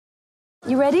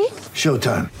You ready?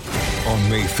 Showtime. On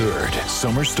May 3rd,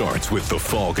 summer starts with The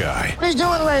Fall Guy. Let's do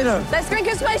it later. Let's drink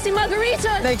a spicy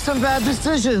margarita. Make some bad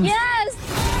decisions.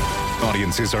 Yes!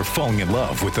 Audiences are falling in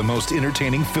love with the most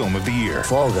entertaining film of the year.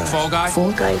 Fall Guy. Fall Guy?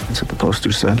 Fall guy. That's what the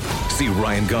poster said. See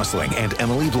Ryan Gosling and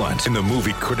Emily Blunt in the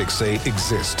movie critics say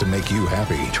exists to make you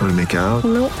happy. Trying to make it out?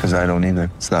 Nope. Because I don't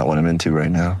either. It's not what I'm into right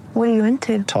now. What are you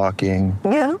into? Talking.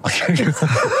 Yeah.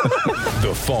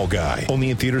 The Fall Guy.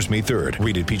 Only in theaters May 3rd.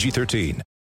 Rated PG-13.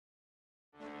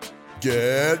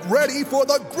 Get ready for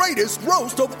the greatest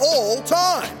roast of all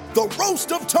time. The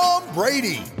Roast of Tom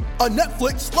Brady. A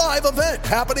Netflix live event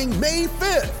happening May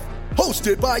 5th.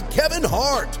 Hosted by Kevin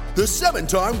Hart. The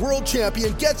 7-time world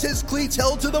champion gets his cleats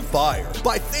held to the fire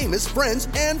by famous friends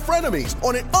and frenemies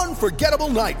on an unforgettable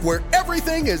night where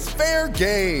everything is fair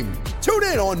game. Tune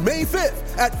in on May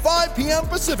 5th at 5 p.m.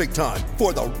 Pacific time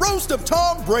for the Roast of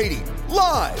Tom Brady.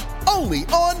 Live only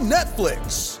on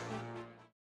Netflix.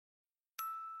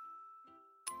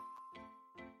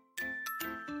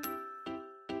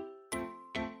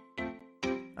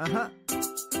 I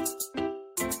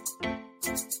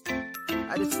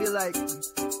just feel like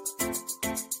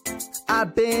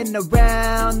I've been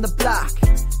around the block,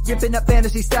 ripping up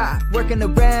fantasy stock, working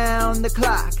around the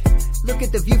clock. Look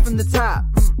at the view from the top.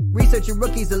 Researching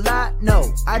rookies a lot?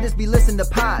 No, I just be listening to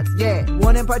pods. Yeah,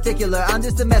 one in particular, I'm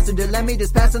just a messenger. Let me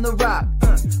just pass on the rock.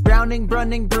 Browning,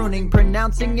 brunning, pruning,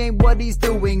 pronouncing ain't what he's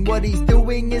doing. What he's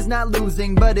doing is not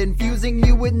losing, but infusing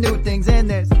you with new things. And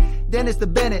there's Dennis the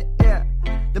Bennett, yeah.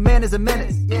 The man is a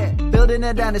menace, yeah. Building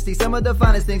a dynasty, some of the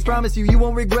finest things. Promise you, you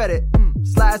won't regret it.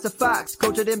 Sly as a fox,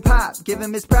 cultured in pop. Give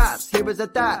him his props. Here is a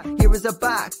thought, here is a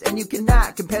box. And you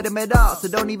cannot compare them at all, so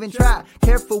don't even try.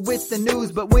 Careful with the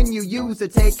news, but when you use a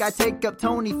take, I take up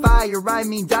Tony Fire. I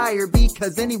mean Dyer,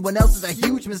 because anyone else is a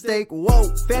huge mistake.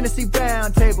 Whoa, fantasy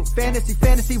round table, fantasy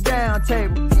round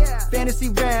table. Yeah. Fantasy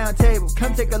round table,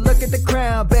 come take a look at the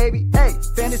crown, baby. Hey,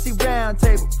 fantasy round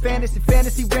table, fantasy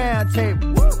round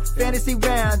table. Woo. Fantasy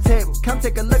round table, come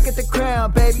take a look at the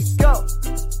crown, baby. Go.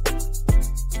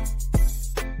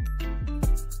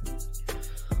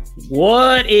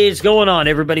 What is going on,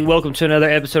 everybody? Welcome to another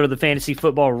episode of the Fantasy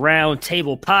Football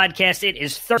Roundtable Podcast. It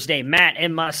is Thursday. Matt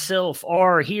and myself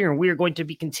are here, and we are going to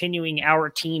be continuing our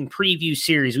team preview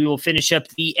series. We will finish up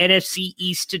the NFC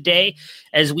East today,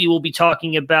 as we will be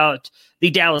talking about the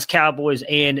Dallas Cowboys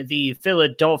and the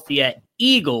Philadelphia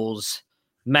Eagles.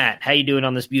 Matt, how you doing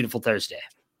on this beautiful Thursday?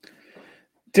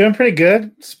 Doing pretty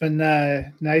good. It's been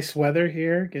nice weather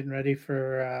here. Getting ready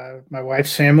for my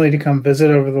wife's family to come visit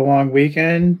over the long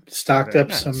weekend. Stocked Very up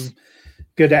nice. some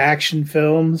good action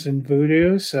films and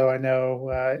Vudu. So I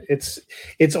know it's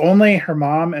only her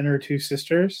mom and her two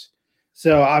sisters.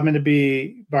 So I'm going to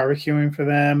be barbecuing for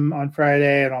them on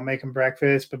Friday, and I'll make them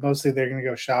breakfast. But mostly they're going to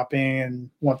go shopping and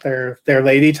want their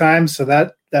lady time. So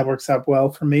that works out well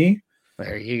for me.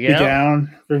 There you Be go.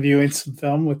 down reviewing some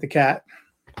film with the cat.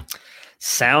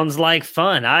 Sounds like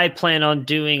fun. I plan on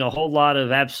doing a whole lot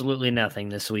of absolutely nothing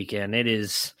this weekend.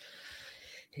 It's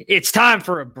time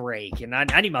for a break, and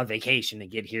I need my vacation to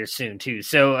get here soon too.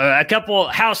 So a couple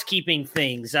housekeeping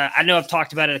things. I know I've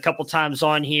talked about it a couple times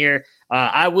on here.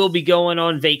 I will be going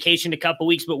on vacation a couple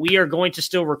weeks, but we are going to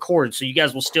still record. So you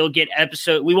guys will still get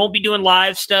episode. We won't be doing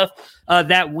live stuff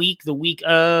that week, the week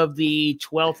of the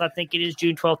 12th, I think it is,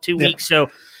 June 12th, 2 weeks. So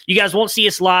you guys won't see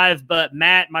us live, but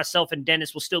Matt, myself, and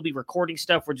Dennis will still be recording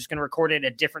stuff. We're just going to record it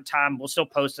at a different time. We'll still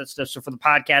post that stuff. So for the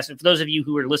podcast, and for those of you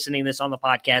who are listening to this on the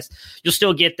podcast, you'll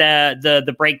still get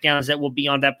the breakdowns that will be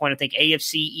on that point. I think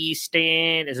AFC East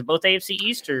and is it both AFC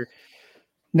East or?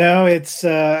 No, it's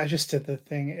I just did the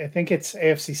thing. I think it's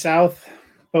AFC South,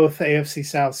 both AFC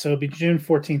South. So it'll be June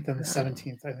 14th and the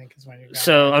 17th, I think, is when you're.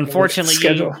 So unfortunately,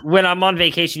 when I'm on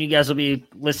vacation, you guys will be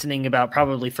listening about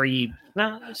probably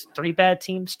there's 3 bad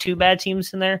teams, 2 bad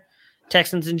teams in there.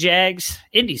 Texans and Jags.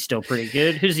 Indy's still pretty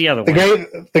good. Who's the other one?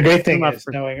 The great thing is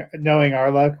knowing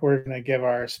our luck, we're going to give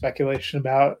our speculation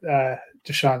about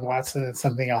Deshaun Watson, and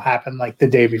something will happen like the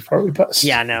day before we post.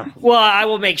 Yeah, I know. Well, I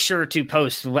will make sure to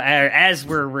post as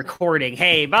we're recording.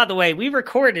 Hey, by the way, we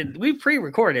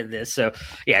pre-recorded this. So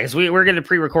yeah, because we're going to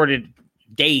pre-record it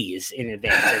days in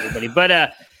advance, everybody.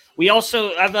 But we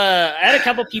also I've had a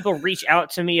couple people reach out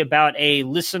to me about a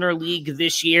listener league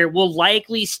this year. We'll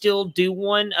likely still do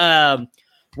one.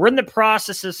 We're in the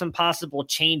process of some possible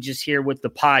changes here with the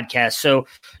podcast, so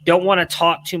don't want to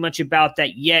talk too much about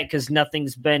that yet because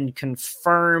nothing's been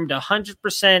confirmed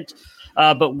 100%.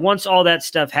 But once all that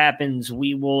stuff happens,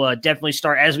 we will definitely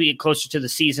start as we get closer to the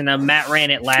season. Matt ran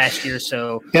it last year,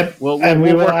 so yep. We will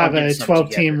have a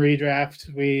 12-team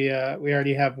redraft. We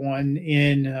already have one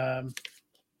in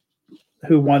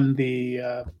who won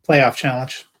the playoff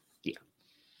challenge. Yeah.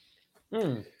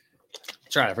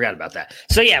 That's right. I forgot about that.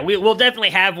 So yeah, we'll definitely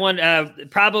have one.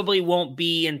 Probably won't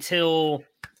be until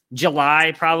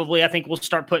July. Probably, I think we'll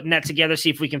start putting that together, see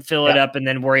if we can fill it up, and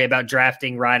then worry about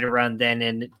drafting right around then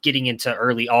and getting into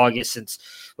early August. Since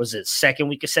was it second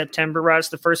week of September? Was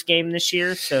the first game this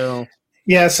year? So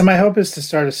yeah. So my hope is to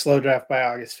start a slow draft by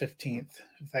August 15th.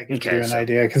 If that gives you an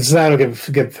idea, because that'll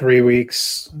give 3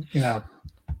 weeks. Yeah.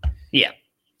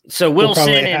 So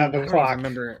Wilson have and the clock. I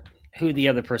remember who the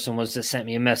other person was that sent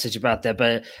me a message about that,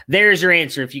 but there's your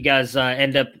answer. If you guys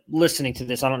end up listening to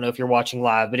this, I don't know if you're watching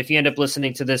live, but if you end up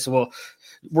listening to this,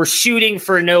 we're shooting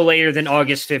for no later than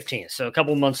August 15th. So a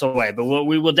couple months away, but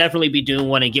we will definitely be doing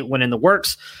one and get one in the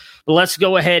works. But let's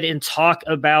go ahead and talk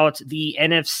about the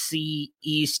NFC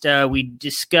East. We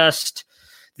discussed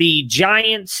the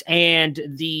Giants and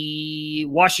the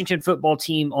Washington football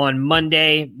team on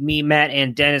Monday. Me, Matt,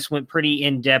 and Dennis went pretty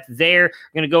in-depth there.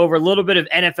 We're going to go over a little bit of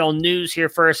NFL news here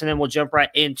first, and then we'll jump right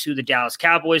into the Dallas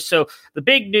Cowboys. So the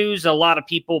big news a lot of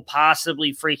people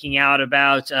possibly freaking out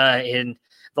about in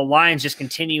the Lions just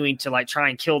continuing to try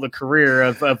and kill the career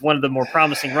of one of the more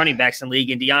promising running backs in the league,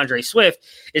 and DeAndre Swift,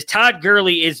 is Todd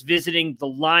Gurley is visiting the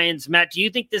Lions. Matt, do you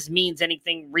think this means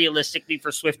anything realistically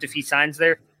for Swift if he signs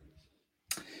there?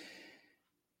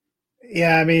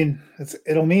 Yeah, I mean,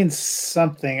 it'll mean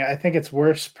something. I think it's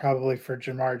worse probably for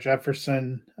Jamar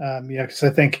Jefferson, because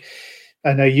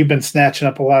I know you've been snatching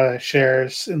up a lot of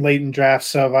shares in late in drafts.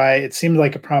 So it seemed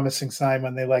like a promising sign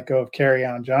when they let go of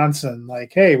Kerryon Johnson,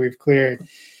 like, hey, we've cleared.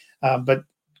 But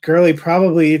Gurley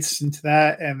probably eats into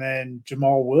that. And then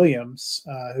Jamal Williams,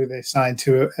 who they signed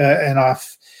to an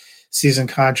off-season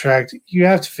contract. You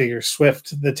have to figure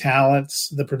Swift, the talents,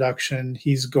 the production,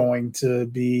 he's going to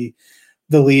be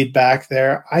the lead back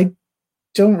there. I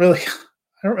don't really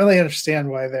understand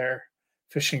why they're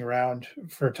fishing around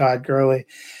for Todd Gurley.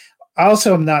 I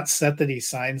also am not set that he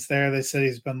signs there. They said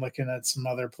he's been looking at some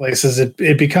other places.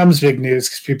 It becomes big news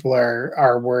because people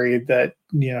are worried that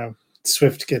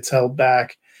Swift gets held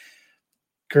back.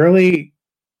 Gurley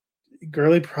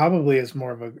probably is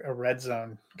more of a red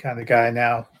zone kind of guy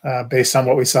now, based on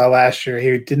what we saw last year.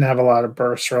 He didn't have a lot of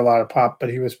bursts or a lot of pop, but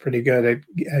he was pretty good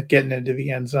at getting into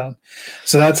the end zone.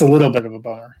 So that's a little bit of a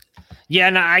bummer. Yeah,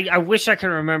 and I wish I could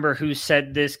remember who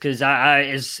said this, because I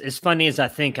as funny as I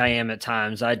think I am at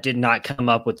times, I did not come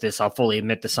up with this. I'll fully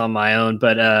admit this on my own,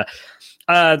 but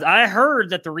I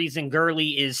heard that the reason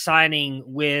Gurley is signing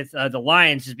with the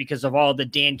Lions is because of all the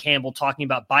Dan Campbell talking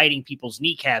about biting people's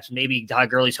kneecaps. Maybe Todd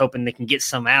Gurley's hoping they can get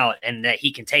some out and that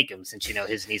he can take them since,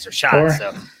 his knees are shot. Or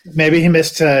so maybe he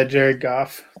missed Jared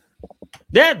Goff.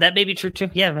 Yeah, that may be true too.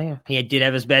 Yeah, man. He did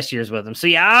have his best years with him. So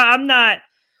yeah, I'm not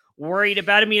worried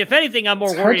about it. I mean, if anything, I'm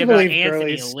more worried about Anthony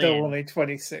Gurley's Lynn. Still only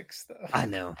 26, though. I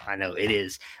know it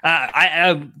is.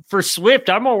 For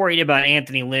Swift, I'm more worried about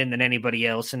Anthony Lynn than anybody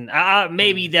else, and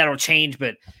maybe that'll change.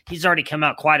 But he's already come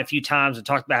out quite a few times and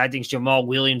talked about how he thinks Jamal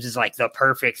Williams is like the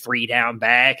perfect 3-down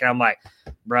back, and I'm like,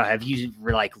 bro, have you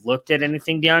looked at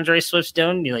anything DeAndre Swift's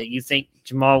done? You think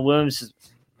Jamal Williams is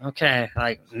okay?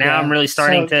 Now I'm really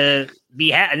starting to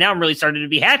be now I'm really starting to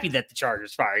be happy that the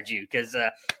Chargers fired you, because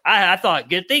I thought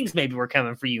good things maybe were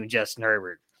coming for you and Justin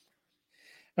Herbert.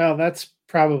 Well, that's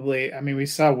probably. I mean, we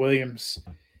saw Williams.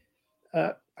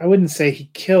 I wouldn't say he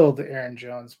killed Aaron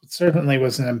Jones, but certainly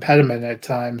was an impediment at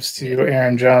times to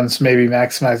Aaron Jones maybe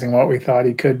maximizing what we thought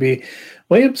he could be.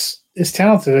 Williams is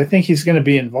talented. I think he's going to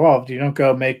be involved. You don't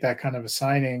go make that kind of a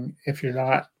signing if you're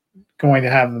not going to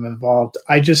have them involved.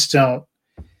 I just don't.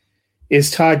 Is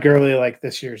Todd Gurley like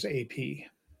this year's AP?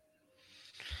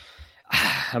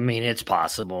 I mean, it's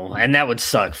possible, and that would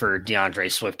suck for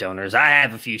DeAndre Swift owners. I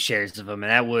have a few shares of him,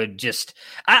 and that would just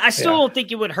 – I still don't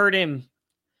think it would hurt him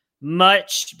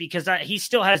much, because he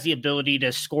still has the ability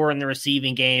to score in the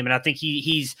receiving game, and I think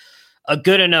he's a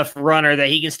good enough runner that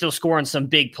he can still score in some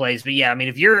big plays. But, yeah, I mean,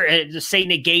 if you're, say,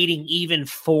 negating even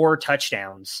 4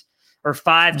 touchdowns or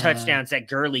 5 touchdowns that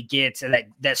Gurley gets and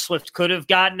that Swift could have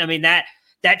gotten, I mean, that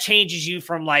changes you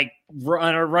from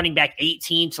running back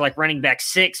 18 to running back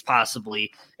 6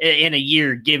 possibly in a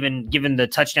year, given the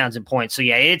touchdowns and points. So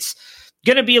yeah, it's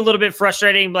going to be a little bit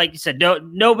frustrating. Like you said,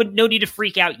 no need to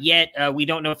freak out yet. We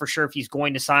don't know for sure if he's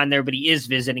going to sign there, but he is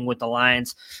visiting with the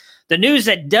Lions. The news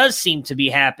that does seem to be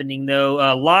happening, though,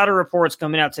 a lot of reports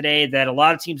coming out today that a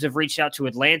lot of teams have reached out to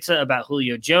Atlanta about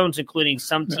Julio Jones, including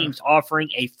some teams offering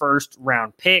a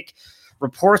first-round pick.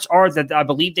 Reports are that I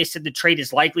believe they said the trade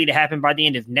is likely to happen by the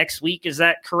end of next week. Is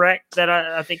that correct? That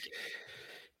I think.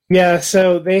 Yeah.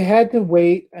 So they had to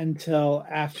wait until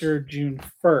after June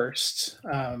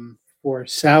 1st for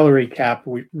salary cap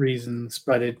reasons,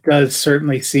 but it does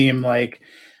certainly seem like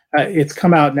it's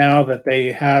come out now that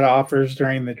they had offers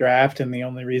during the draft, and the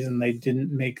only reason they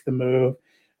didn't make the move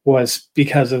was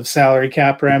because of salary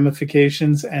cap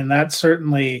ramifications. And that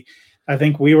certainly, I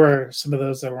think we were some of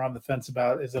those that were on the fence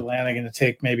about, is Atlanta going to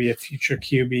take maybe a future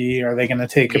QB? Are they going to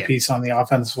take a piece on the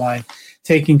offensive line?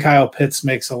 Taking Kyle Pitts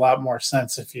makes a lot more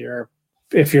sense if you're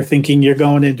thinking you're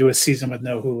going into a season with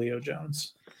no Julio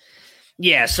Jones.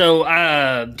 Yeah, so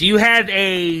do you have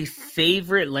a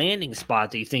favorite landing spot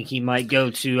that you think he might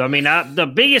go to? I mean,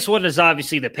 the biggest one is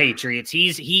obviously the Patriots.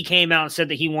 He came out and said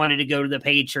that he wanted to go to the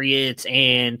Patriots,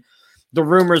 and the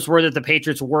rumors were that the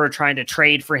Patriots were trying to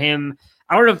trade for him.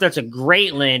 I don't know if that's a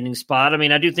great landing spot. I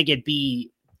mean, I do think it'd be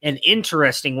an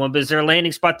interesting one, but is there a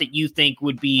landing spot that you think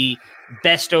would be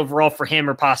best overall for him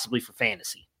or possibly for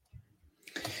fantasy?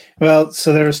 Well,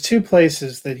 so there was two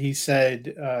places that he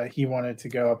said he wanted to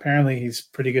go. Apparently, he's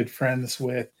pretty good friends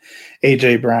with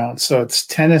A.J. Brown. So it's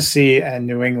Tennessee and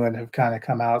New England have kind of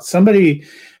come out. Somebody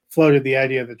floated the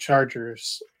idea of the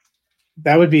Chargers.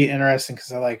 That would be interesting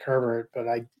because I like Herbert, but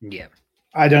I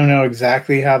don't know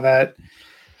exactly how that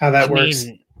works.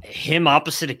 Mean, him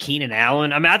opposite of Keenan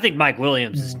Allen. I mean, I think Mike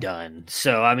Williams is done.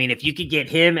 So, I mean, if you could get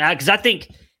him, because I think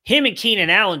him and Keenan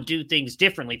Allen do things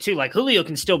differently too. Like Julio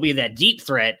can still be that deep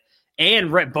threat,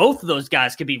 and both of those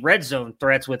guys could be red zone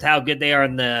threats with how good they are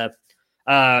in the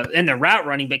route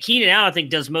running. But Keenan Allen, I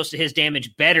think, does most of his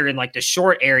damage better in like the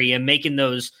short area, making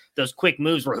those quick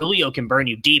moves where Julio can burn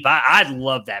you deep. I'd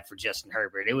love that for Justin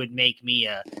Herbert. It would make me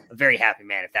a very happy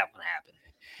man if that one happened.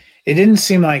 It didn't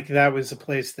seem like that was a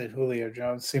place that Julio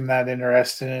Jones seemed that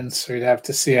interested in, so you'd have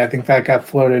to see. I think that got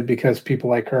floated because people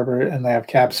like Herbert and they have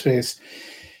cap space.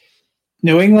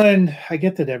 New England, I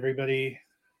get that everybody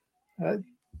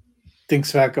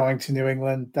thinks about going to New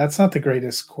England. That's not the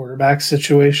greatest quarterback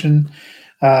situation.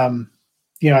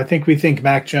 I think we think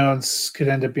Mac Jones could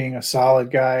end up being a solid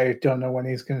guy. Don't know when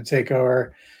he's going to take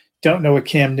over. Don't know what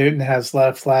Cam Newton has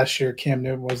left. Last year, Cam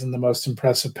Newton wasn't the most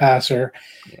impressive passer.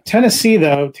 Yeah. Tennessee,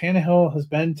 though, Tannehill has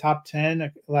been top 10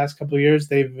 the last couple of years.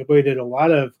 They've avoided a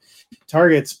lot of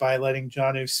targets by letting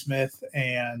Jonnu Smith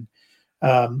and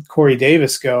Corey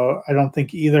Davis go. I don't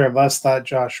think either of us thought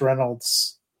Josh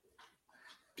Reynolds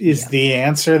is the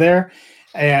answer there.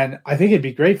 And I think it'd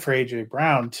be great for A.J.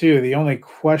 Brown, too. The only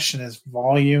question is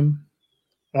volume.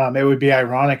 It would be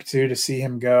ironic, too, to see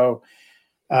him go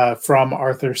from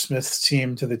Arthur Smith's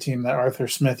team to the team that Arthur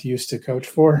Smith used to coach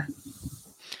for.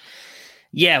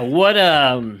 Yeah, what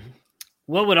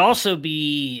would also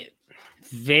be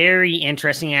very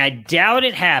interesting, I doubt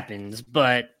it happens,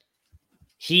 but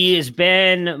he has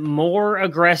been more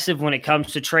aggressive when it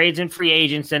comes to trades and free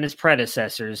agents than his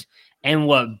predecessors. And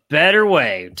what better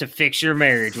way to fix your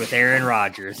marriage with Aaron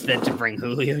Rodgers than to bring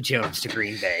Julio Jones to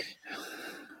Green Bay?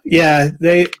 Yeah,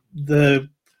 the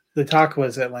talk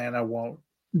was Atlanta won't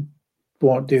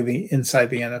do the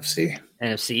inside the NFC.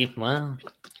 NFC, well,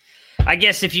 I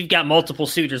guess if you've got multiple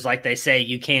suitors, like they say,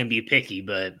 you can be picky,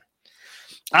 but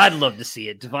I'd love to see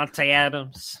it. Devontae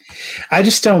Adams. I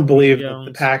just don't believe that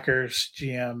the Packers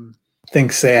GM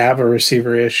thinks they have a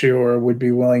receiver issue or would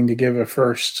be willing to give a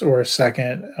first or a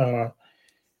second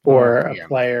or a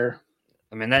player.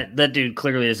 I mean, that dude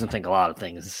clearly doesn't think a lot of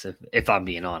things, if I'm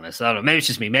being honest. I don't know. Maybe it's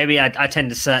just me. Maybe I tend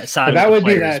to side with that would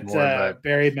be that more,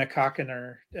 Barry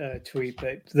McCockiner tweet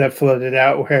that floated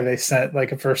out where they sent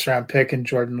like a first-round pick and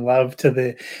Jordan Love to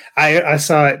the – I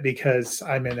saw it because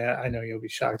I know you'll be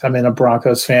shocked. I'm in a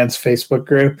Broncos fans Facebook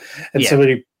group, and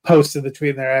somebody posted the tweet,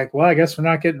 and they're like, well, I guess we're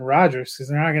not getting Rodgers because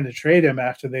they're not going to trade him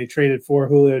after they traded for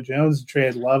Julio Jones and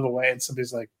traded Love away. And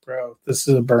somebody's like, bro, this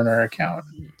is a burner account.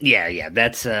 Yeah,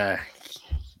 that's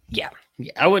Yeah,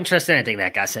 I wouldn't trust anything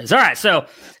that guy says. All right, so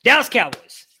Dallas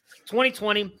Cowboys,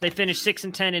 2020, they finished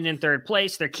 6-10 and in third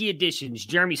place. Their key additions: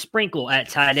 Jeremy Sprinkle at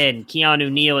tight end,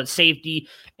 Keanu Neal at safety,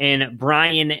 and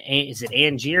Brian, is it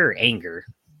Angier or Anger?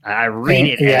 I read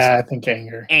it as I think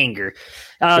Anger.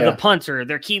 The punter.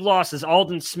 Their key losses: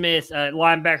 Alden Smith,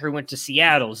 linebacker, went to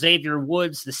Seattle. Xavier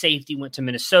Woods, the safety, went to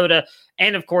Minnesota.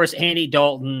 And, of course, Andy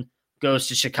Dalton goes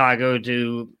to Chicago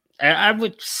to – I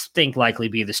would think likely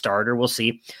be the starter. We'll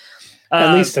see.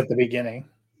 At least at the beginning.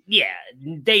 Yeah.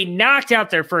 They knocked out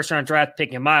their first-round draft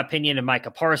pick, in my opinion, and Micah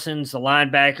Parsons, the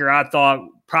linebacker. I thought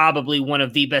probably one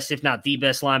of the best, if not the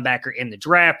best, linebacker in the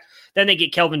draft. Then they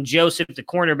get Kelvin Joseph, the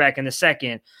cornerback, in the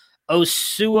second.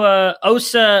 Osa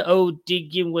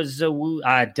Odighizuwa,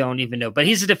 I don't even know, but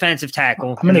he's a defensive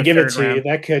tackle. I'm going to give it to you.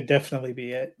 That could definitely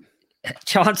be it.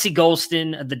 Chauncey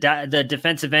Golston, the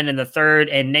defensive end, in the third,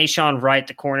 and Nashawn Wright,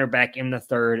 the cornerback, in the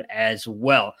third as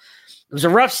well. It was a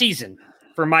rough season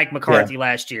for Mike McCarthy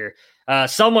last year.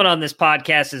 Someone on this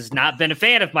podcast has not been a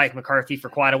fan of Mike McCarthy for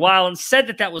quite a while and said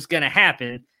that was going to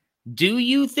happen. Do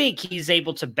you think he's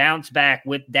able to bounce back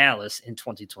with Dallas in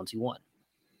 2021?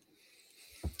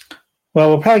 Well,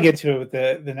 we'll probably get to it with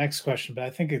the next question, but I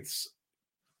think it's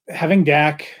having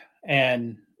Dak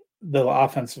and the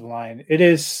offensive line. It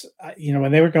is,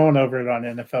 when they were going over it on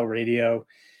NFL radio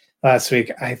last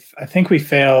week, I think we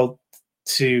failed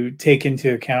to take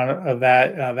into account of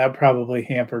that. That probably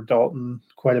hampered Dalton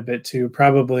quite a bit too.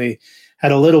 Probably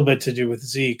had a little bit to do with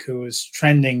Zeke, who was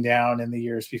trending down in the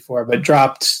years before, but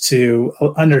dropped to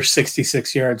under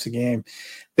 66 yards a game.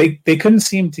 They couldn't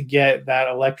seem to get that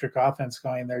electric offense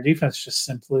going. Their defense just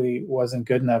simply wasn't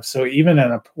good enough. So even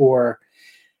in a poor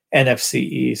NFC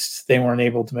East, they weren't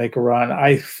able to make a run.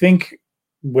 I think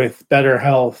with better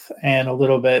health and a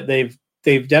little bit,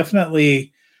 they've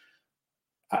definitely.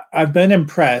 I've been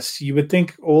impressed. You would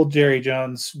think old Jerry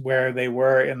Jones, where they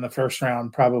were in the first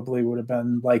round, probably would have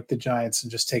been like the Giants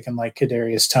and just taken like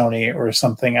Kadarius Toney or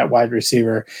something at wide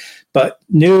receiver. But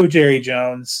new Jerry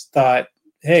Jones thought,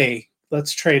 hey,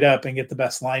 let's trade up and get the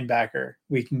best linebacker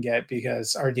we can get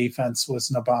because our defense was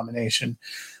an abomination.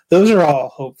 Those are all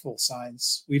hopeful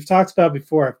signs. We've talked about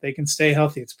before, if they can stay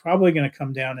healthy, it's probably going to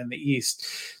come down in the East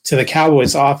to the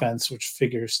Cowboys offense, which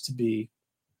figures to be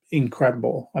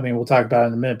incredible. I mean, we'll talk about it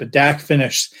in a minute, but Dak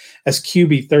finished as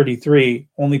QB 33,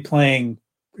 only playing,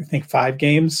 I think,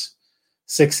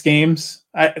 6 games.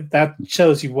 That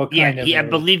shows you what kind of. I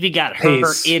believe he got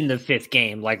hurt in the 5th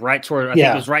game, like right toward. I think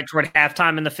it was right toward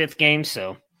halftime in the 5th game.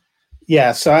 So,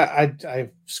 yeah, so I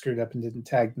screwed up and didn't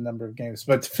tag the number of games,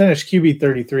 but to finish QB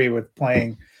 33 with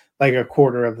playing like a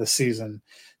quarter of the season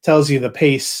tells you the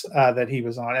pace that he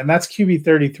was on. And that's QB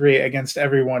 33 against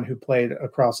everyone who played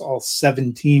across all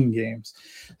 17 games.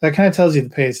 That kind of tells you the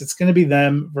pace. It's going to be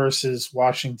them versus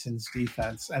Washington's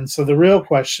defense. And so the real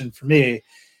question for me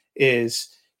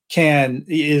is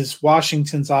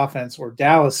Washington's offense or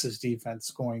Dallas's defense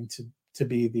going to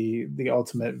be the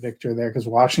ultimate victor there? Because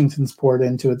Washington's poured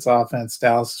into its offense,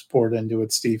 Dallas has poured into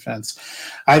its defense.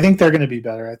 I think they're going to be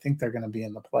better. I think they're going to be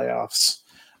in the playoffs.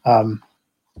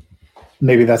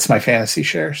 Maybe that's my fantasy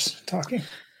shares talking.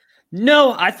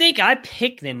 No, I think I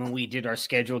picked them when we did our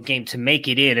scheduled game to make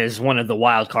it in as one of the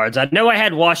wild cards. I know I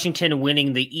had Washington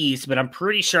winning the East, but I'm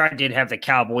pretty sure I did have the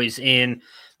Cowboys in.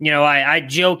 I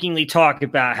jokingly talk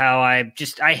about how I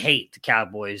hate the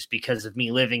Cowboys because of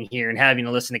me living here and having to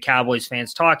listen to Cowboys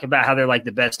fans talk about how they're like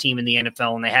the best team in the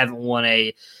NFL and they haven't won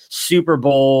a Super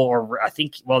Bowl or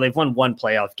they've won one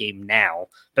playoff game now,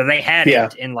 but they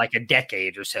hadn't in like a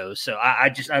decade or so. So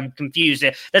I'm confused.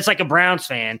 That's like a Browns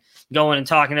fan going and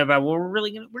talking about, well, we're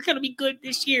going to be good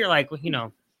this year. Like,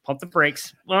 pump the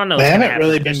brakes. Well, no, they haven't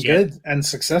really been good and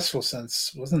successful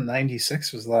since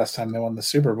 96 was the last time they won the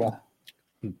Super Bowl.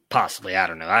 Possibly, I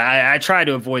don't know. I try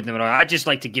to avoid them at all. I just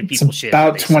like to give people shit.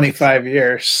 About 25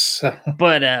 years. So.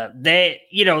 But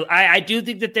I do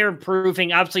think that they're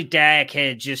improving. Obviously, Dak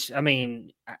had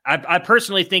I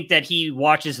personally think that he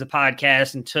watches the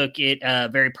podcast and took it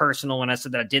very personal when I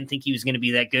said that I didn't think he was going to be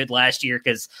that good last year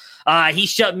because he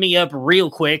shut me up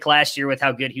real quick last year with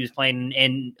how good he was playing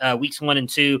in weeks 1 and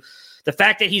 2. The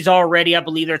fact that he's already, I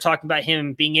believe they're talking about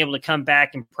him being able to come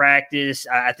back and practice,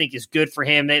 I think is good for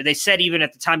him. They said even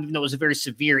at the time, even though it was a very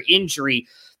severe injury,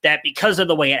 that because of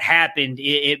the way it happened,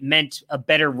 it meant a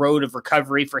better road of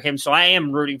recovery for him. So I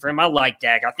am rooting for him. I like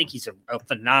Dak. I think he's a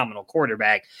phenomenal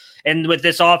quarterback. And with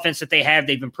this offense that they have,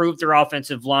 they've improved their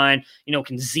offensive line.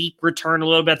 Can Zeke return a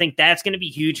little bit? I think that's going to be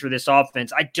huge for this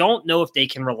offense. I don't know if they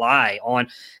can rely on.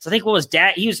 So I think what was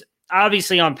Dak? He was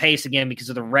obviously on pace again because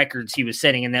of the records he was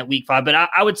setting in that week 5. But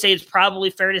I would say it's probably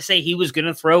fair to say he was going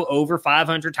to throw over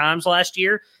 500 times last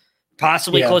year,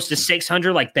 possibly close to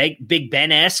 600, like Big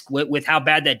Ben-esque with how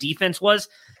bad that defense was.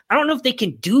 I don't know if they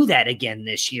can do that again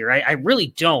this year. I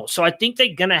really don't. So I think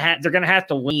they're going to have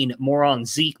to lean more on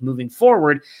Zeke moving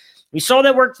forward. We saw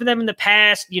that work for them in the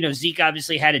past. Zeke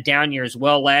obviously had a down year as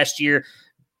well last year.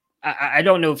 I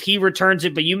don't know if he returns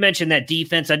it, but you mentioned that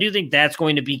defense. I do think that's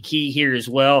going to be key here as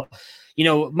well.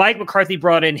 Mike McCarthy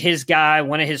brought in his guy,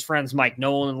 one of his friends, Mike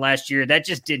Nolan, last year. That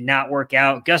just did not work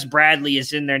out. Gus Bradley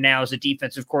is in there now as a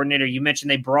defensive coordinator. You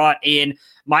mentioned they brought in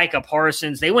Micah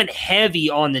Parsons. They went heavy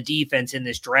on the defense in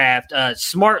this draft,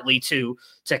 smartly too,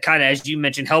 to kind of, as you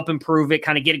mentioned, help improve it,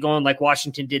 kind of get it going like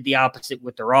Washington did the opposite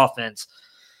with their offense.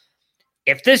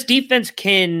 If this defense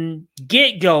can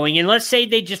get going, and let's say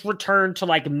they just return to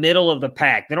like middle of the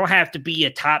pack, they don't have to be a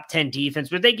top 10 defense,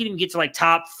 but they can even get to like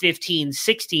top 15,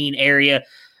 16 area.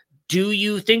 Do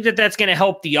you think that that's going to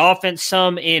help the offense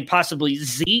some and possibly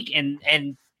Zeke and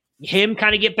him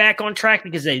kind of get back on track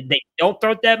because they don't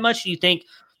throw it that much? Do you think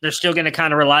they're still going to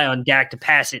kind of rely on Dak to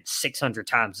pass it 600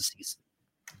 times a season?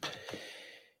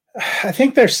 I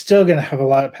think they're still going to have a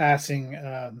lot of passing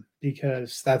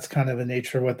because that's kind of the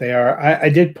nature of what they are. I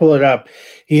did pull it up.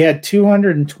 He had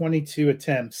 222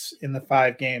 attempts in the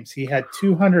 5 games. He had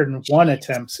 201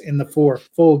 attempts in the 4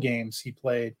 full games he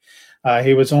played.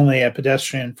 He was only a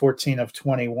pedestrian 14 of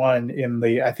 21 in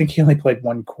the – I think he only played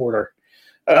 1 quarter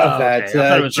of that. Okay. I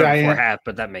thought it was right giant before half,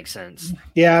 but that makes sense.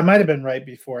 Yeah, it might have been right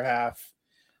before half,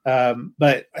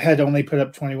 but had only put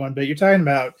up 21. But you're talking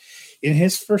about – in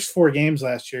his first 4 games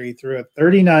last year, he threw it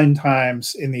 39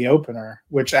 times in the opener,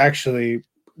 which actually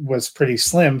was pretty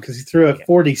slim because he threw it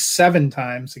 47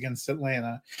 times against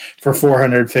Atlanta for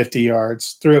 450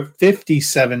 yards, threw it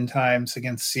 57 times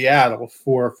against Seattle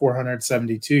for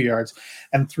 472 yards,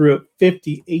 and threw it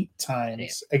 58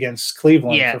 times against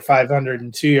Cleveland for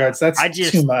 502 yards. That's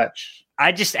too much.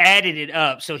 I just added it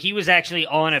up. So he was actually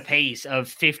on a pace of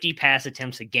 50 pass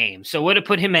attempts a game. So it would have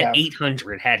put him at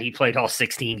 800 had he played all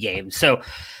 16 games. So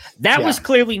that was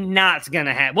clearly not going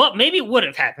to happen. Well, maybe it would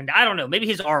have happened. I don't know. Maybe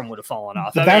his arm would have fallen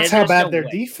off. But that's how bad their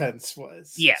defense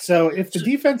was. Yeah. So if the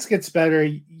defense gets better,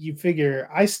 you figure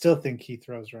I still think he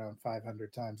throws around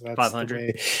 500 times. That's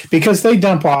 500 because they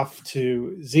dump off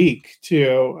to Zeke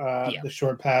too, the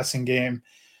short passing game.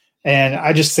 And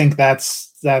I just think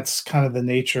that's kind of the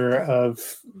nature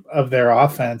of their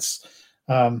offense.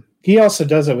 He also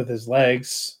does it with his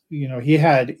legs. You know, he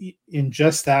had in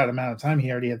just that amount of time, he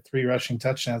already had 3 rushing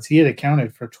touchdowns. He had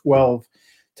accounted for 12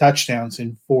 touchdowns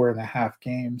in 4.5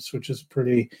 games, which is a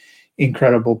pretty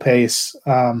incredible pace.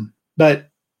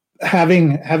 But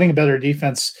having a better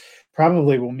defense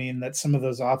probably will mean that some of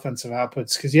those offensive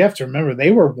outputs, because you have to remember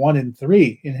they were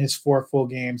 1-3 in his 4 full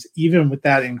games, even with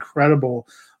that incredible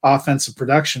offensive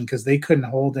production, because they couldn't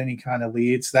hold any kind of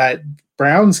leads. That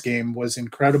Browns game was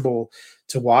incredible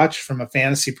to watch from a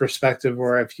fantasy perspective,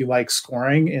 or if you like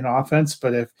scoring in offense.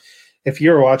 But if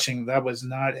you're watching, that was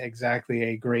not exactly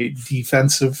a great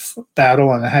defensive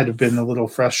battle, and it had to have been a little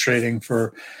frustrating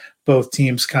for both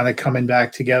teams kind of coming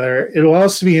back together. It'll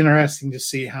also be interesting to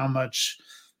see how much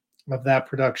of that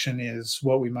production is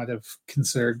what we might have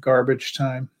considered garbage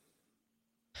time.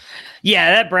 Yeah,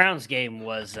 that Browns game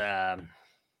was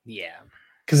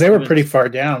because they were pretty far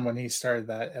down when he started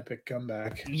that epic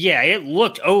comeback. Yeah, it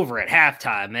looked over at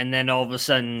halftime, and then all of a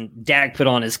sudden Dak put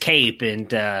on his cape and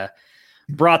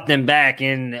brought them back,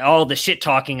 and all the shit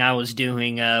talking I was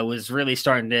doing was really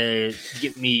starting to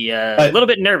get me a little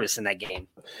bit nervous in that game.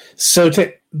 So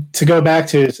to go back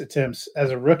to his attempts as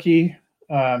a rookie,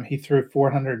 he threw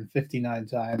 459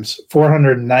 times,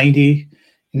 490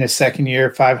 in his second year,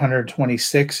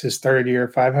 526 his third year,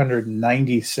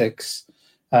 596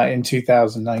 in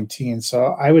 2019. So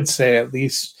I would say at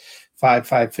least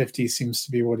 550 seems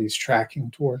to be what he's tracking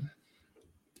toward.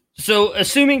 So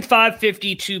assuming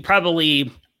 550 to probably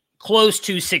close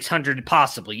to 600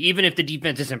 possibly, even if the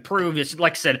defense is improved, it's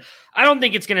like I said, I don't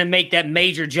think it's going to make that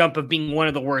major jump of being one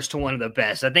of the worst to one of the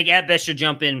best. I think at best should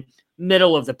jump in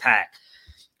middle of the pack.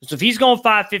 So if he's going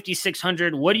 550,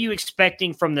 600, what are you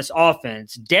expecting from this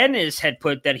offense? Dennis had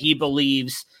put that he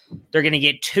believes they're going to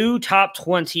get 2 top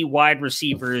 20 wide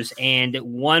receivers, and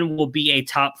 1 will be a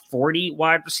top 40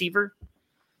 wide receiver,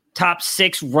 top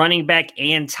 6 running back,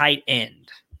 and tight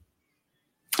end.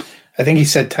 I think he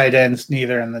said tight ends,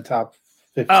 neither in the top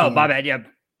 15. Oh, my bad. Yeah,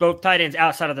 both tight ends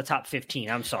outside of the top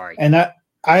 15. I'm sorry. And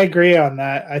I agree on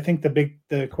that. I think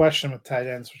the question with tight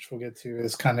ends, which we'll get to,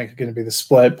 is kind of going to be the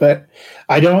split. But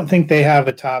I don't think they have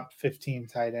a top 15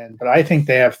 tight end. But I think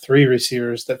they have 3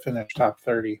 receivers that finish top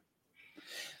 30.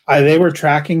 They were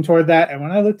tracking toward that. And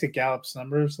when I looked at Gallup's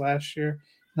numbers last year,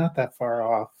 not that far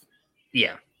off.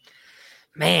 Yeah.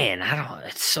 Man,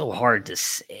 it's so hard to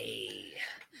say.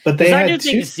 But they had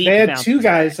 2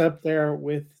 guys up there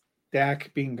with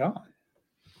Dak being gone.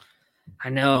 I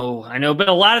know, but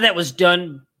a lot of that was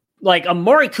done. Like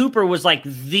Amari Cooper was like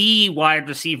the wide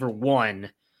receiver 1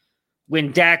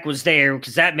 when Dak was there,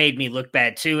 because that made me look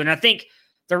bad too. And I think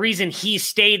the reason he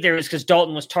stayed there is because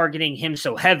Dalton was targeting him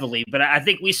so heavily. But I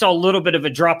think we saw a little bit of a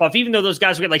drop off, even though those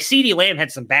guys were like CeeDee Lamb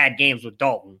had some bad games with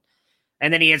Dalton,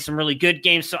 and then he had some really good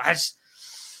games. So I just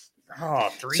 3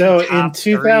 top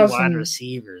 30 wide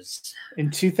receivers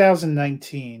in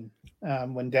 2019,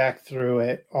 when Dak threw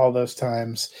it all those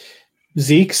times.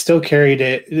 Zeke still carried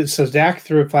it. So Dak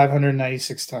threw it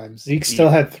 596 times. Zeke still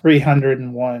had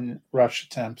 301 rush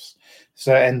attempts.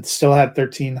 And still had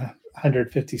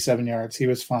 1,357 yards. He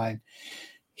was fine.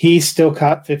 He still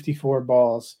caught 54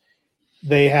 balls.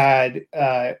 They had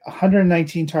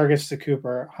 119 targets to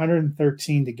Cooper,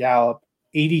 113 to Gallup,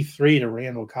 83 to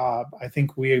Randall Cobb. I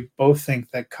think we both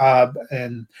think that Gallup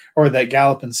and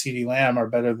CeeDee Lamb are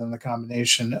better than the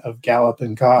combination of Gallup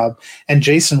and Cobb. And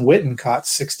Jason Witten caught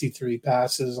 63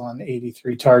 passes on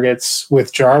 83 targets,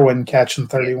 with Jarwin catching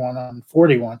 31 on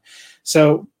 41.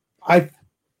 So I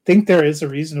think there is a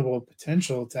reasonable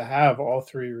potential to have all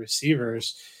three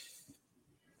receivers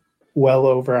well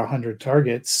over 100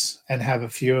 targets and have a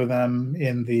few of them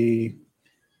in the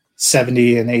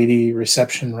 70 and 80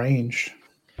 reception range.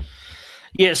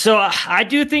 Yeah, so I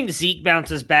do think Zeke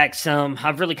bounces back some.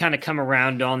 I've really kind of come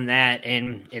around on that,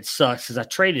 and it sucks because I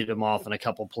traded him off in a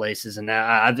couple places, and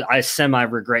I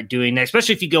semi-regret doing that,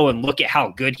 especially if you go and look at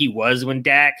how good he was when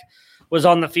Dak was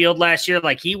on the field last year.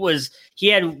 Like, he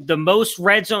had the most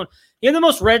red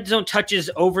zone touches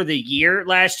over the year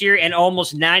last year, and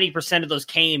almost 90% of those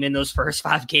came in those first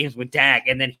 5 games with Dak,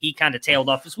 and then he kind of tailed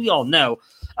off, as we all know.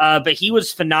 But he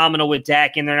was phenomenal with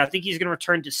Dak in there, and I think he's going to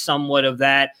return to somewhat of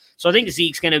that. So I think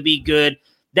Zeke's going to be good.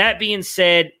 That being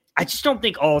said, I just don't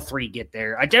think all three get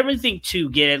there. I definitely think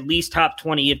 2 get at least top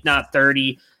 20, if not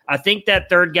 30. I think that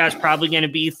third guy's probably going to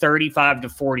be 35 to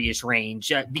 40-ish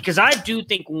range, because I do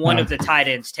think one of the tight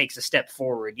ends takes a step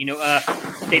forward.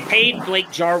 They paid Blake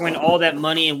Jarwin all that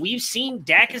money, and we've seen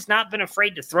Dak has not been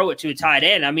afraid to throw it to a tight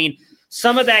end. I mean,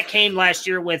 some of that came last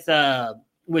year with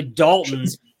Dalton,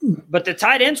 but the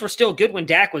tight ends were still good when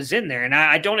Dak was in there, and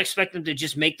I don't expect them to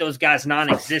just make those guys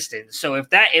non-existent. So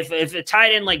if a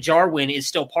tight end like Jarwin is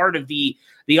still part of the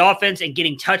offense and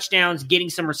getting touchdowns, getting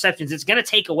some receptions, it's going to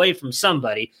take away from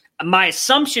somebody. My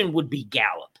assumption would be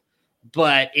Gallup,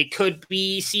 but it could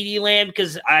be CeeDee Lamb,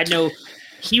 because I know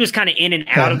he was kind of in and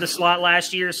out of the slot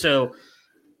last year. So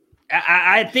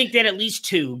I think that at least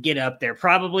 2 get up there.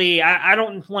 Probably, I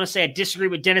don't want to say I disagree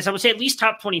with Dennis. I would say at least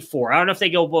top 24. I don't know if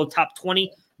they go both top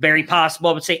 20. Very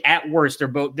possible. I would say at worst,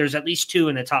 there's at least 2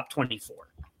 in the top 24.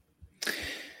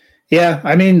 Yeah,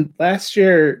 I mean, last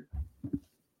year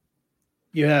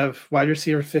you have wide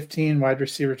receiver 15, wide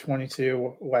receiver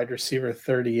 22, wide receiver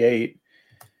 38.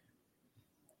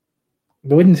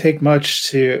 It wouldn't take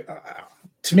much to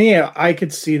me, I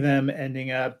could see them ending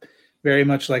up very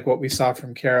much like what we saw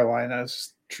from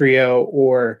Carolina's trio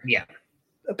or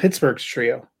Pittsburgh's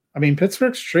trio. I mean,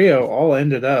 Pittsburgh's trio all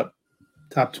ended up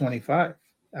top 25.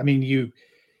 I mean, you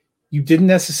didn't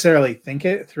necessarily think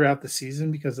it throughout the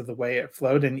season because of the way it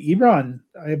flowed. And Ebron,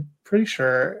 I'm pretty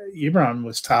sure Ebron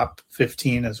was top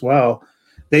 15 as well.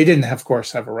 They didn't, of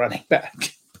course, have a running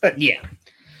back. But yeah.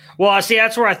 Well, see,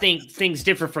 that's where I think things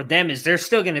differ for them is they're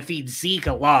still going to feed Zeke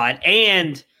a lot.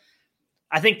 And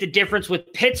I think the difference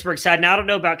with Pittsburgh's side, now I don't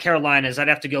know about Carolina's. I'd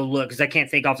have to go look because I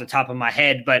can't think off the top of my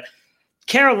head. But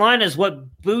Carolina's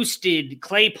what boosted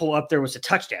Claypool up there was the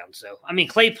touchdowns. So, I mean,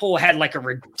 Claypool had like a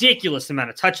ridiculous amount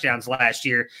of touchdowns last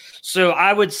year. So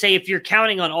I would say if you're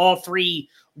counting on all 3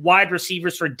 wide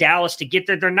receivers for Dallas to get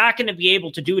there, they're not going to be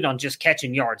able to do it on just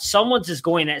catching yards. Someone's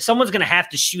going to have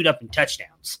to shoot up in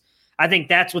touchdowns. I think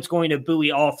that's what's going to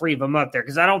buoy all 3 of them up there.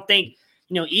 Because I don't think,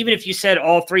 even if you said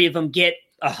all 3 of them get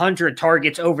 100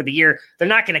 targets over the year, they're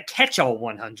not going to catch all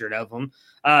 100 of them.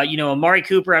 Amari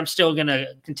Cooper, I'm still going to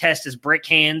contest his brick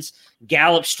hands.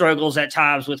 Gallup struggles at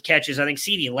times with catches. I think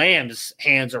CeeDee Lamb's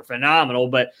hands are phenomenal,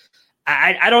 but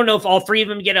I don't know if all 3 of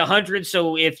them get 100.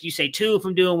 So if you say 2 of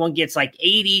them do and one gets like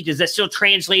 80, does that still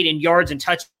translate in yards and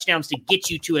touchdowns to get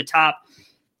you to a top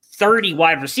 30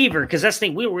 wide receiver? Because that's the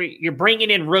thing. You're bringing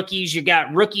in rookies. You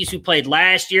got rookies who played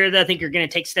last year that I think are going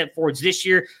to take step forwards this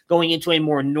year, going into a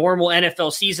more normal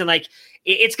NFL season. Like,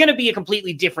 it's going to be a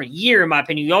completely different year, in my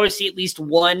opinion. You always see at least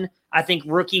one, I think,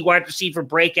 rookie wide receiver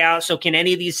breakout. So can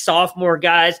any of these sophomore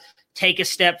guys take a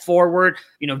step forward?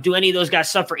 Do any of those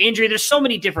guys suffer injury? There's so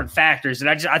many different factors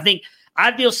that I think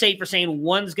I'd feel safe for saying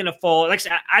one's going to fall. Like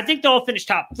I think they'll all finish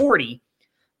top 40,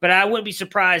 but I wouldn't be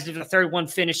surprised if the third one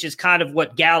finishes kind of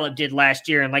what Gallup did last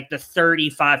year in like the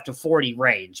 35 to 40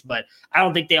 range. But I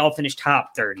don't think they all finish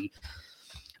top 30.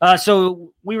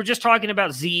 So we were just talking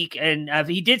about Zeke, and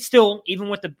he did still, even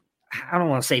with the, I don't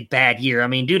want to say bad year. I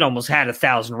mean, dude almost had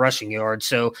 1,000 rushing yards.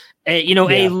 So,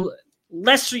 a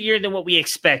lesser year than what we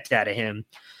expect out of him.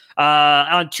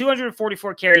 On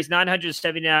 244 carries,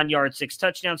 979 yards, 6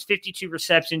 touchdowns, 52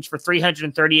 receptions for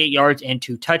 338 yards and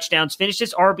 2 touchdowns. Finished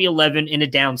his RB11 in a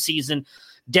down season.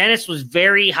 Dennis was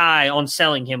very high on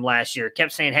selling him last year.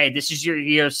 Kept saying, hey, this is your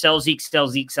year. Sell Zeke, sell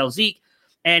Zeke, sell Zeke.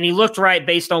 And he looked right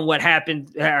based on what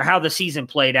happened or how the season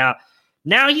played out.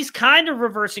 Now he's kind of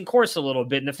reversing course a little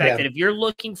bit in the fact that if you're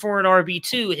looking for an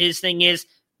RB2, his thing is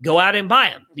go out and buy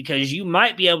him because you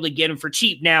might be able to get him for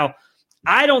cheap. Now,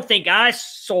 I don't think I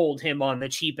sold him on the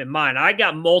cheap in mine. I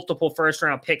got multiple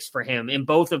first-round picks for him in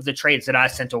both of the trades that I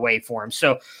sent away for him.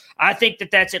 So I think that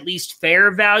that's at least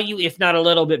fair value, if not a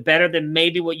little bit better than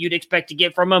maybe what you'd expect to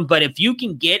get from him. But if you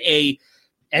can get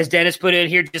as Dennis put it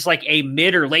here, just like a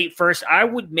mid or late first, I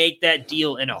would make that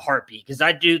deal in a heartbeat because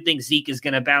I do think Zeke is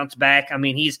going to bounce back. I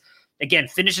mean, he's, again,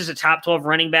 finishes a top 12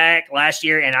 running back last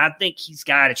year, and I think he's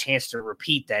got a chance to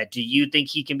repeat that. Do you think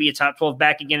he can be a top 12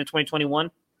 back again in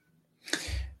 2021?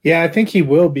 Yeah, I think he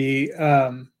will be.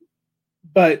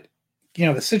 But,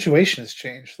 the situation has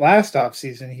changed. Last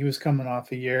offseason, he was coming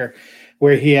off a year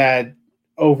where he had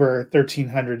over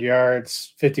 1,300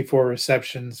 yards, 54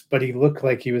 receptions, but he looked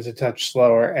like he was a touch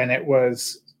slower, and it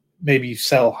was maybe you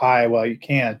sell high while you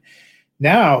can.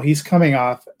 Now he's coming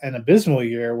off an abysmal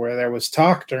year where there was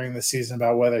talk during the season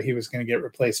about whether he was going to get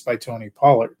replaced by Tony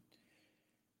Pollard.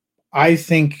 I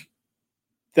think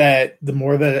that the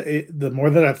more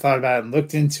that I've thought about it and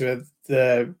looked into it,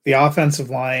 the offensive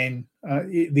line,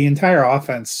 the entire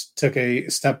offense took a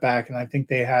step back, and I think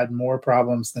they had more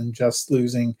problems than just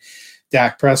losing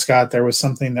Dak Prescott. There was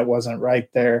something that wasn't right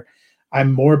there.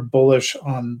 I'm more bullish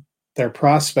on their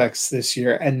prospects this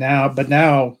year, but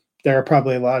now there are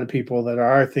probably a lot of people that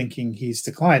are thinking he's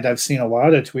declined. I've seen a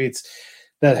lot of tweets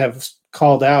that have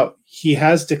called out he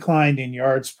has declined in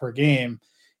yards per game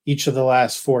each of the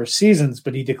last 4 seasons,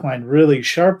 but he declined really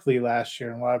sharply last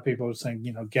year. And a lot of people are saying,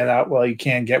 get out while you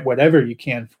can, get whatever you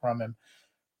can from him.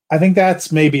 I think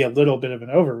that's maybe a little bit of an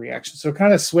overreaction. So it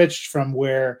kind of switched from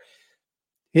where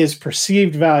his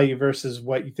perceived value versus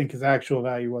what you think his actual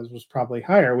value was probably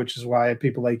higher, which is why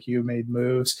people like you made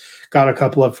moves, got a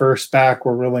couple of firsts back,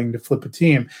 were willing to flip a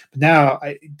team. But now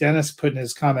Dennis put in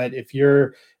his comment, if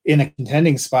you're in a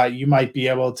contending spot, you might be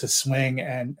able to swing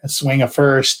a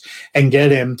first and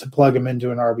get him to plug him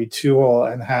into an RB2 hole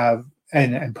and have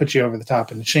and put you over the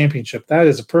top in the championship. That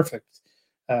is a perfect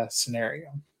scenario.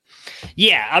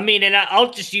 Yeah, I mean, and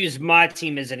I'll just use my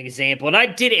team as an example. And I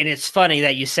did it, and it's funny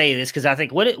that you say this because I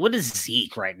think, what is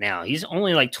Zeke right now? He's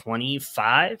only like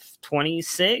 25,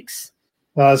 26?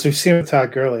 Well, as we've seen with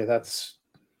Todd Gurley,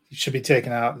 he should be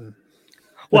taken out and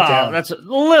down. That's a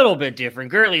little bit different.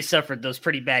 Gurley suffered those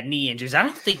pretty bad knee injuries. I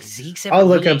don't think Zeke's ever I'll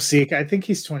look up Zeke. I think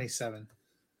he's 27.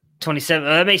 27.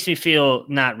 That makes me feel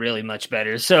not really much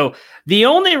better. So the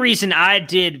only reason I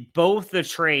did both the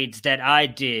trades that I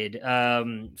did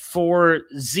for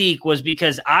Zeke was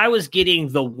because I was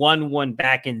getting the 1-1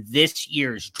 back in this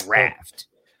year's draft.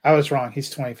 I was wrong. He's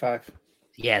 25.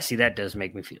 Yeah, see, that does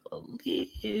make me feel a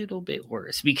little bit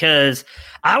worse because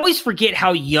I always forget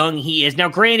how young he is. Now,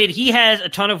 granted, he has a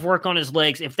ton of work on his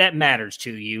legs, if that matters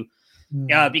to you.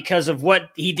 Because of what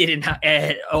he did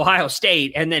at Ohio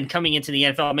State and then coming into the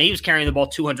NFL. I mean, he was carrying the ball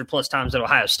 200 plus times at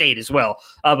Ohio State as well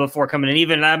before coming in.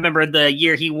 Even I remember the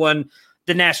year he won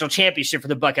the national championship for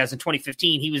the Buckeyes in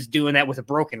 2015, he was doing that with a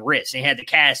broken wrist. And he had the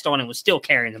cast on and was still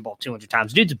carrying the ball 200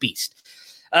 times. Dude's a beast.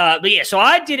 But yeah, so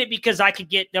I did it because I could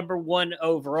get number 1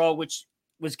 overall, which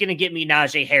was going to get me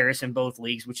Najee Harris in both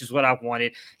leagues, which is what I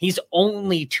wanted. He's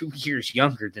only 2 years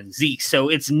younger than Zeke. So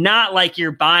it's not like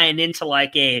you're buying into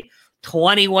like a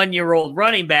 21-year-old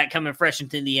running back coming fresh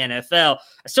into the NFL.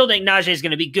 I still think Najee is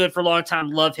going to be good for a long time.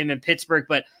 Love him in Pittsburgh,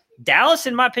 but Dallas,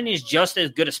 in my opinion, is just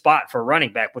as good a spot for a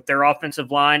running back with their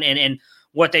offensive line and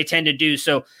what they tend to do.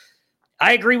 So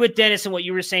I agree with Dennis and what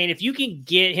you were saying. If you can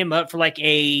get him up for like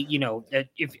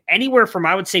if anywhere from,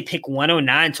 I would say pick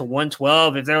 109 to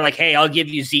 112, if they're like, hey, I'll give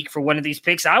you Zeke for one of these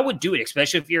picks, I would do it,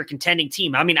 especially if you're a contending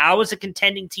team. I mean, I was a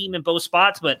contending team in both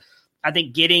spots, but I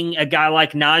think getting a guy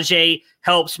like Najee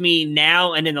helps me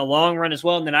now and in the long run as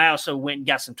well. And then I also went and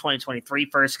got some 2023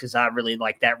 first because I really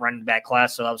like that running back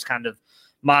class. So that was kind of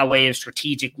my way of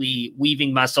strategically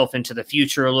weaving myself into the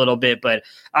future a little bit. But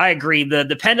I agree.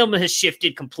 The pendulum has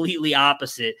shifted completely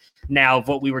opposite now of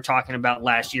what we were talking about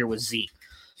last year with Zeke.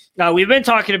 Now, we've been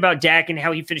talking about Dak and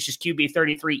how he finishes QB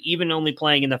 33, even only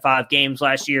playing in the 5 games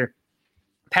last year.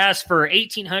 Passed for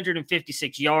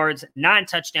 1,856 yards, 9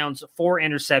 touchdowns, 4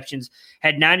 interceptions,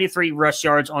 had 93 rush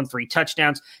yards on 3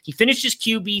 touchdowns. He finished his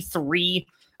QB3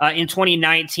 in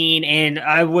 2019, and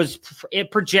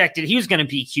it projected he was going to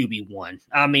be QB1.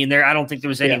 I mean, I don't think there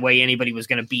was any way anybody was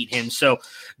going to beat him. So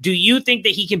do you think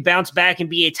that he can bounce back and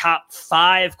be a top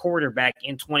 5 quarterback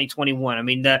in 2021? I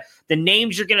mean, the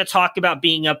names you're going to talk about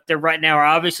being up there right now are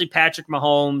obviously Patrick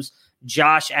Mahomes,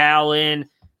 Josh Allen,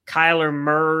 Kyler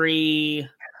Murray,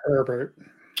 Herbert.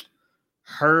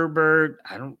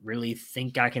 I don't really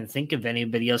think I can think of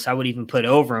anybody else I would even put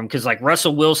over him because like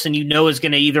Russell Wilson, is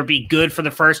going to either be good for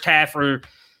the first half or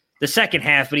the second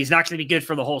half, but he's not going to be good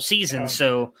for the whole season.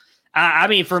 So I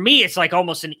mean, for me, it's like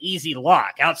almost an easy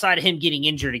lock. Outside of him getting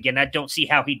injured again, I don't see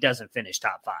how he doesn't finish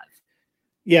top 5.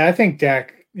 Yeah, I think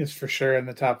Dak is for sure in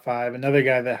the top 5. Another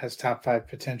guy that has top 5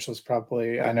 potential is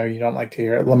probably, I know you don't like to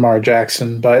hear it, Lamar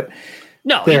Jackson, but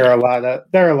no, there are a lot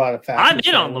of factors. I'm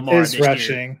in on Lamar his this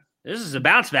rushing. Year. This is a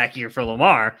bounce back year for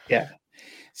Lamar. Yeah.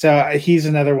 So he's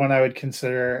another one I would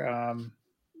consider.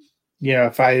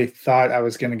 If I thought I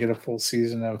was going to get a full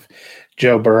season of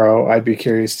Joe Burrow, I'd be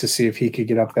curious to see if he could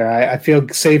get up there. I feel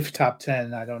safe top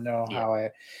 10. I don't know how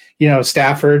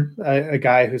Stafford, a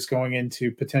guy who's going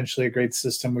into potentially a great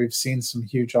system. We've seen some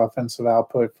huge offensive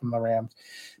output from the Rams,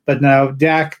 but now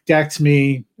Dak to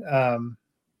me, I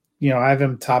have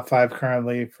him top 5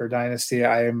 currently for Dynasty.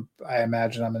 I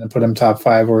imagine I'm going to put him top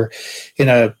 5. We're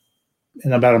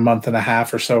in about a month and a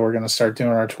half or so, we're going to start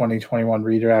doing our 2021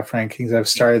 redraft rankings. I've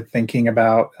started thinking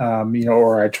about,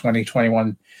 or our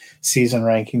 2021 season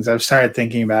rankings. I've started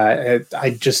thinking about it.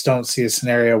 I just don't see a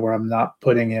scenario where I'm not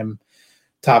putting him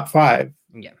top 5.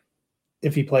 Yeah.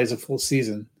 If he plays a full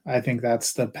season, I think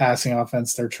that's the passing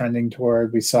offense they're trending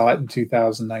toward. We saw it in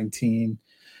 2019.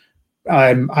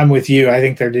 I'm with you. I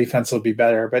think their defense will be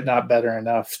better, but not better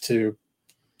enough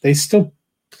they still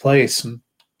play some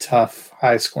tough,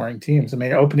 high-scoring teams. I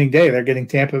mean, opening day, they're getting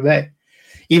Tampa Bay.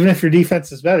 Even if your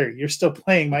defense is better, you're still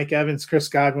playing Mike Evans, Chris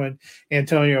Godwin,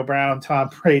 Antonio Brown,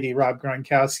 Tom Brady, Rob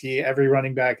Gronkowski, every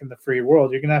running back in the free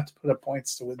world. You're going to have to put up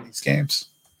points to win these games.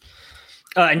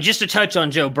 And just to touch on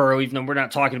Joe Burrow, even though we're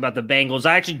not talking about the Bengals,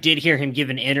 I actually did hear him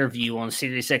give an interview on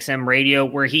SiriusXM radio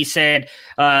where he said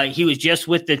he was just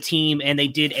with the team and they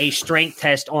did a strength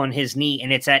test on his knee,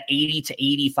 and it's at 80 to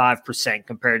 85%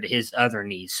 compared to his other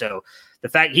knees. So the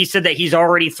fact he said that he's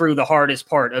already through the hardest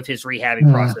part of his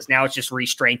rehabbing process. Now it's just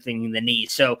re-strengthening the knee.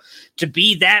 So to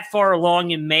be that far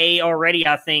along in May already,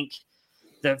 I think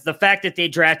the fact that they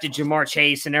drafted Jamar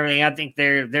Chase and everything, I think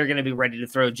they're going to be ready to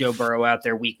throw Joe Burrow out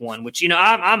there week 1, which,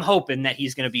 I'm hoping that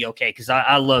he's going to be okay because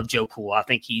I love Joe Cool. I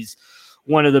think he's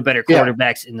one of the better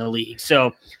quarterbacks in the league.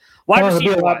 So it'll be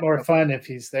a lot more fun if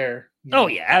he's there. Oh,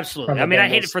 yeah, absolutely. I mean, I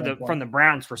hate it from the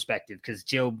Browns' perspective because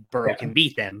Joe Burrow can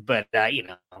beat them. But,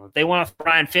 if they want to throw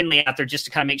Ryan Finley out there just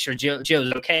to kind of make sure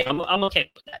Joe's okay, I'm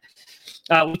okay with that.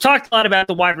 We talked a lot about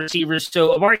the wide receivers.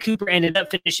 So Amari Cooper ended up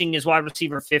finishing as wide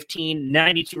receiver 15,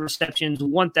 92 receptions,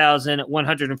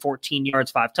 1,114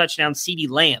 yards, 5 touchdowns. CeeDee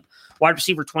Lamb, wide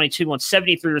receiver 22, on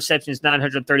 73 receptions,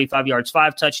 935 yards,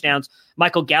 5 touchdowns.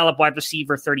 Michael Gallup, wide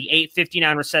receiver 38,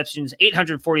 59 receptions,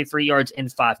 843 yards,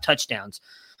 and 5 touchdowns.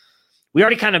 We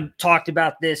already kind of talked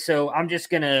about this, so I'm just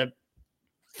going to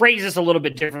phrase this a little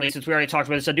bit differently since we already talked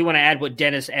about this. I do want to add what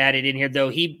Dennis added in here, though.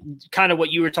 He kind of what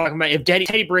you were talking about. If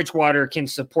Teddy Bridgewater can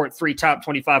support 3 top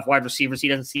 25 wide receivers, he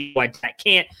doesn't see why that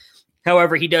can't.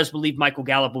 However, he does believe Michael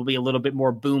Gallup will be a little bit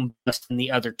more boom bust than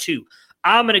the other 2.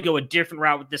 I'm going to go a different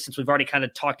route with this since we've already kind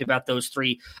of talked about those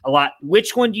 3 a lot.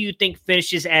 Which one do you think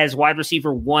finishes as wide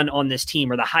receiver 1 on this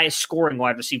team or the highest scoring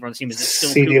wide receiver on the team? Is it still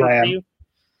CeeDee Cooper Lamb. for you?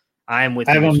 I am with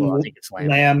you as well. I think it's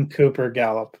Lamb, Cooper,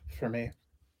 Gallup for me.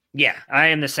 Yeah, I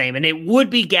am the same. And it would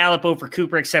be Gallup over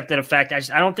Cooper, except that, in fact,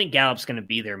 I don't think Gallup's going to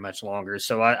be there much longer.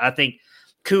 So I think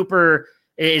Cooper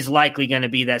is likely going to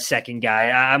be that second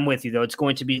guy. I'm with you, though. It's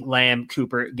going to be Lamb,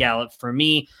 Cooper, Gallup for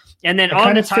me. And then I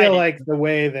kind of feel like the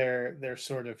way they're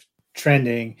sort of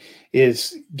trending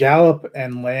is Gallup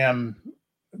and Lamb,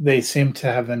 they seem to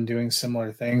have them doing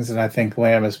similar things, and I think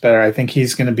Lamb is better. I think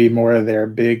he's going to be more of their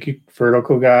big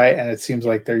vertical guy, and it seems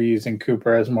like they're using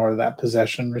Cooper as more of that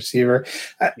possession receiver.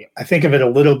 I think of it a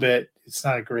little bit, it's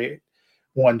not a great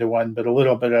one-to-one, but a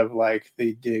little bit of like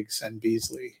the Diggs and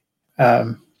Beasley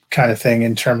kind of thing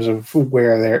in terms of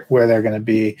where they're going to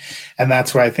be, and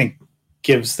that's where I think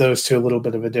gives those 2 a little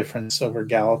bit of a difference over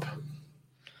Gallup.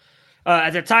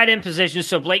 At the tight end position,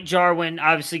 so Blake Jarwin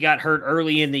obviously got hurt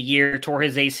early in the year, tore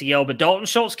his ACL, but Dalton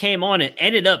Schultz came on and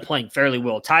ended up playing fairly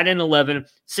well. Tight end 11,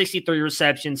 63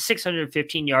 receptions,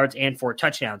 615 yards, and 4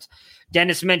 touchdowns.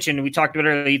 Dennis mentioned, we talked about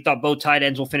earlier, he thought both tight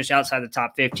ends will finish outside the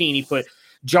top 15. He put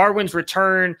Jarwin's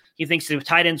return, he thinks the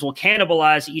tight ends will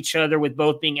cannibalize each other with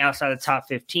both being outside the top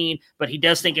 15, but he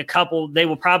does think they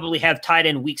will probably have tight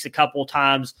end weeks a couple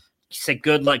times. He said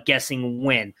good luck guessing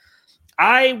when.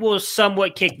 I will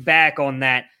somewhat kick back on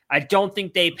that. I don't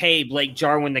think they pay Blake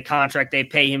Jarwin the contract they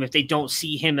pay him if they don't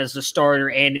see him as the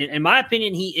starter. And in my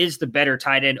opinion, he is the better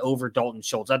tight end over Dalton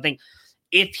Schultz. I think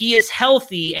if he is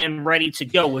healthy and ready to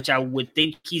go, which I would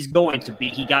think he's going to be,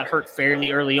 he got hurt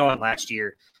fairly early on last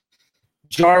year.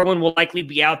 Jarwin will likely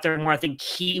be out there more. I think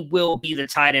he will be the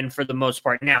tight end for the most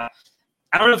part. Now,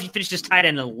 I don't know if he finishes tight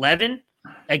end 11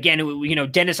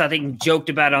 again, Dennis, I think, joked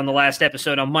about it on the last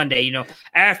episode on Monday.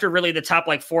 After really the top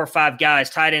 4 or 5 guys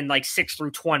tied in 6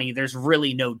 through 20, there's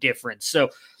really no difference. So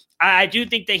I do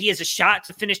think that he has a shot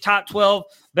to finish top 12,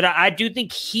 but I do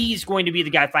think he's going to be the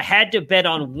guy. If I had to bet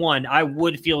on one, I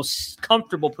would feel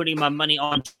comfortable putting my money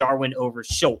on Jarwin over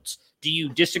Schultz. Do you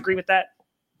disagree with that?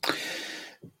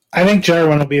 I think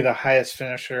Jarwin will be the highest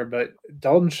finisher, but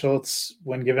Dalton Schultz,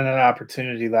 when given an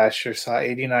opportunity last year, saw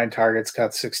 89 targets,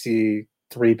 got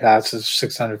 63 passes,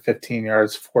 615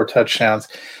 yards, 4 touchdowns.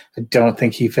 I don't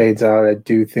think he fades out. I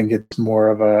do think it's more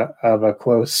of a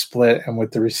close split. And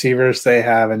with the receivers they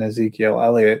have in Ezekiel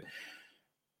Elliott,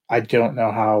 I don't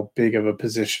know how big of a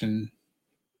position,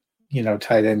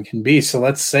 tight end can be. So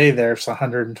let's say there's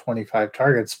 125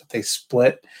 targets, but they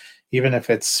split, even if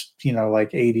it's,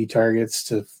 80 targets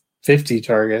to 50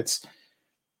 targets,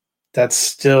 that's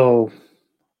still,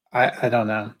 I don't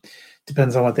know.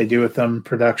 Depends on what they do with them.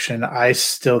 Production, I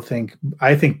think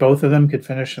both of them could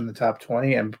finish in the top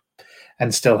 20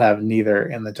 and still have neither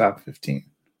in the top 15.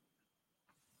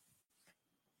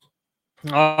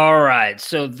 All right.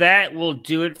 So that will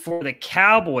do it for the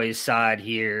Cowboys side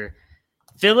here.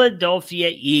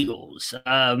 Philadelphia Eagles.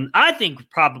 I think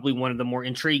probably one of the more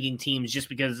intriguing teams just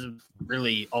because of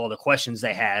really all the questions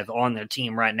they have on their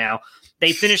team right now.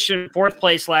 They finished in 4th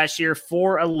place last year,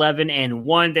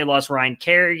 4-11-1. They lost Ryan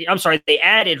Kerrigan. I'm sorry, they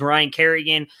added Ryan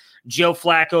Kerrigan, Joe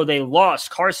Flacco. They lost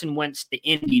Carson Wentz to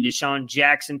Indy, Deshaun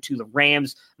Jackson to the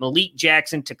Rams, Malik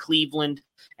Jackson to Cleveland,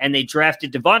 and they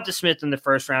drafted Devonta Smith in the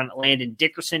 1st round, Landon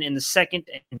Dickerson in the 2nd,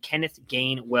 and Kenneth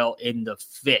Gainwell in the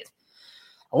 5th.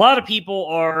 A lot of people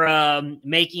are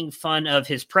making fun of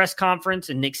his press conference,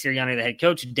 and Nick Sirianni, the head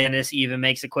coach. Dennis even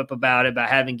makes a quip about it, about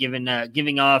having giving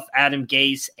off Adam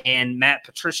Gase and Matt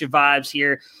Patricia vibes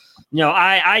here.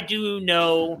 I do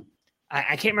know,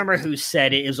 I can't remember who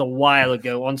said it. It was a while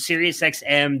ago on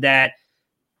SiriusXM that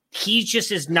he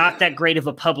just is not that great of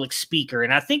a public speaker,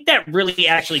 and I think that really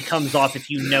actually comes off if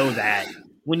you know that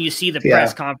when you see the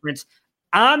press conference.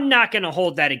 I'm not going to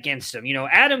hold that against him.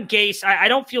 Adam Gase, I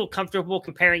don't feel comfortable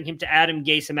comparing him to Adam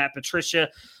Gase and Matt Patricia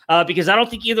because I don't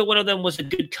think either one of them was a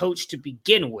good coach to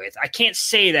begin with. I can't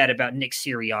say that about Nick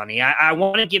Sirianni. I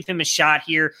want to give him a shot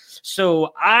here.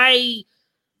 So I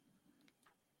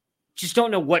just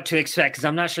don't know what to expect because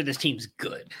I'm not sure this team's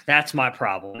good. That's my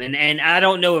problem. And I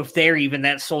don't know if they're even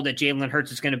that sold that Jalen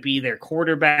Hurts is going to be their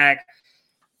quarterback.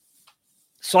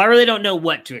 So I really don't know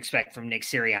what to expect from Nick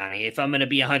Sirianni. If I'm going to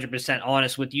be 100%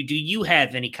 honest with you, do you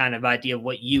have any kind of idea of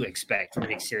what you expect from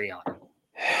Nick Sirianni?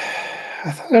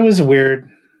 I thought it was a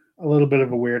little bit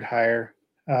of a weird hire.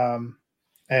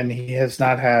 And he has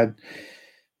not had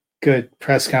good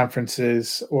press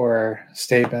conferences or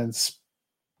statements.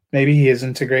 Maybe he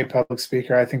isn't a great public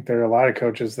speaker. I think there are a lot of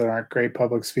coaches that aren't great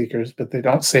public speakers, but they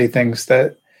don't say things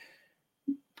that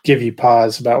give you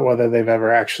pause about whether they've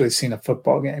ever actually seen a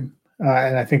football game.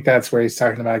 And I think that's where he's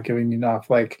talking about giving you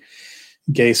off like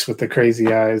Gase with the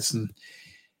crazy eyes. And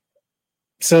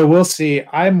so we'll see.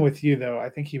 I'm with you, though. I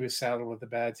think he was saddled with a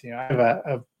bad team. I have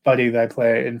a buddy that I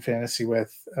play in fantasy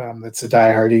with that's a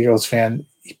diehard Eagles fan.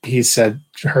 He said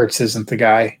Hurts isn't the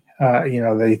guy,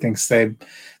 that he thinks they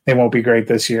won't be great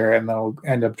this year and they'll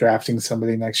end up drafting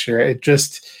somebody next year. It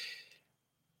just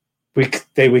we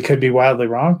could be wildly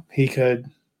wrong. He could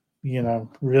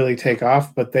really take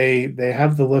off, but they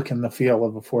have the look and the feel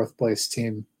of a 4th place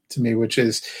team to me, which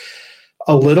is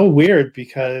a little weird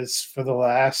because for the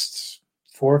last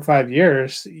 4 or 5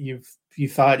 years, you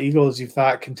thought Eagles, you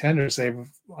thought contenders. They've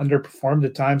underperformed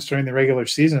at times during the regular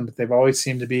season, but they've always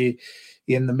seemed to be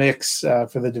in the mix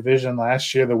for the division.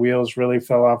 Last year, the wheels really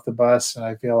fell off the bus, and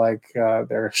I feel like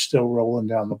they're still rolling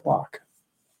down the block.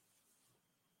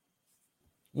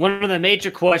 One of the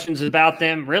major questions about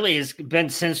them really has been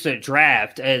since the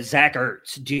draft, Zach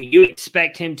Ertz. Do you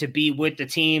expect him to be with the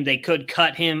team? They could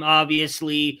cut him,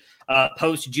 obviously,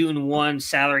 post June 1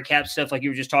 salary cap stuff like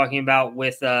you were just talking about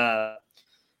with my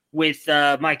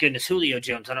goodness, Julio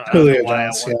Jones. I don't know why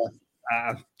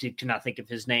I could not think of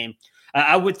his name.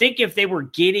 I would think if they were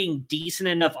getting decent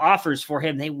enough offers for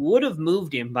him, they would have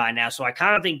moved him by now. So I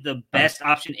kind of think the best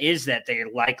option is that they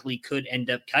likely could end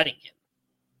up cutting him.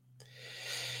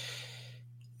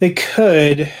 They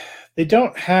could. They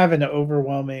don't have an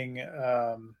overwhelming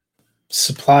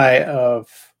supply of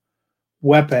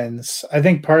weapons. I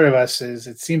think part of us is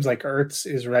it seems like Ertz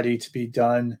is ready to be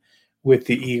done with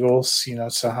the Eagles.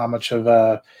 So how much of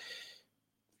a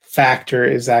factor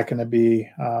is that going to be?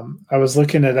 I was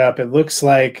looking it up. It looks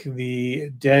like the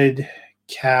dead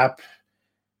cap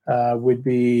would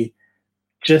be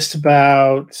just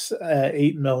about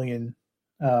 $8 million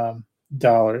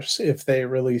if they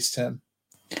released him.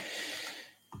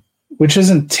 which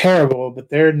isn't terrible, but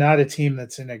they're not a team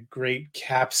that's in a great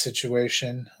cap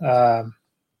situation.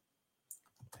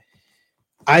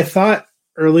 I thought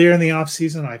earlier in the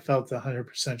offseason, I felt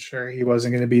 100% sure he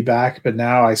wasn't going to be back, but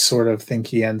now I sort of think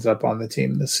he ends up on the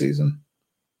team this season.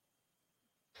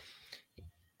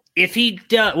 If he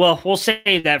does, well, we'll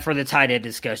save that for the tight end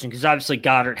discussion because obviously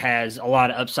Goddard has a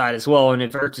lot of upside as well. And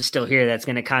if Ertz is still here, that's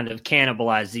going to kind of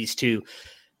cannibalize these two.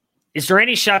 Is there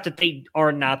any shot that they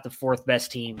are not the fourth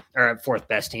best team?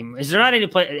 Is there not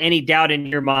any doubt in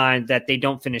your mind that they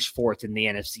don't finish fourth in the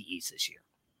NFC East this year?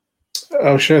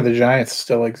 Oh, sure. The Giants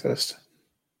still exist.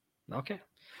 Okay.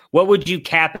 What would you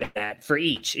cap it at for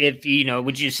each? If,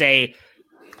 would you say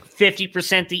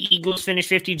 50% the Eagles finish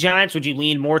 50 Giants? Would you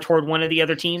lean more toward one of the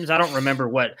other teams? I don't remember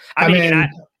what. I'd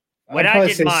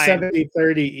probably say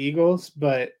 70-30 Eagles,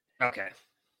 but okay.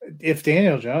 If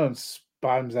Daniel Jones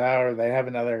bottoms out or they have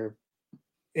another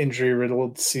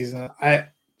injury-riddled season, I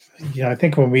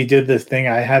think when we did this thing,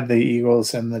 I had the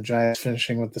Eagles and the Giants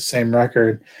finishing with the same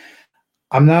record.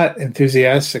 I'm not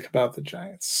enthusiastic about the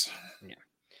Giants.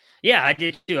 Yeah, I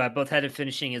did too. I both had it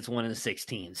finishing as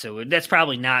 1-16, so that's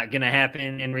probably not going to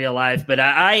happen in real life. But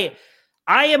I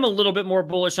am a little bit more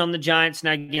bullish on the Giants.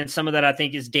 Now, again, some of that I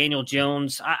think is Daniel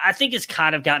Jones. I think it's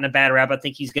kind of gotten a bad rap. I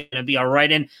think he's going to be all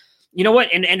right. And you know what?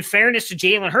 And fairness to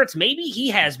Jalen Hurts, maybe he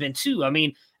has been too. I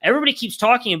mean, everybody keeps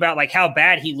talking about like how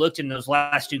bad he looked in those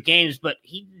last two games, but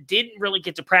he didn't really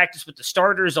get to practice with the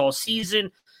starters all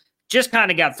season. Just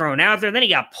kind of got thrown out there. Then he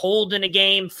got pulled in a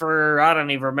game for, I don't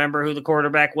even remember who the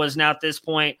quarterback was now at this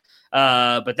point.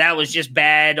 But that was just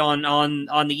bad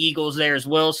on the Eagles there as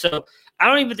well. So I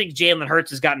don't even think Jalen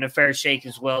Hurts has gotten a fair shake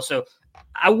as well. So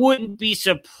I wouldn't be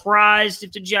surprised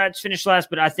if the Giants finish last,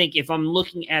 but I think if I'm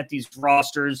looking at these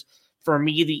rosters, for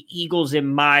me, the Eagles, in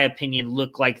my opinion,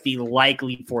 look like the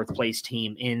likely fourth place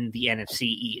team in the NFC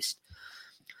East.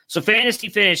 So fantasy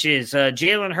finishes,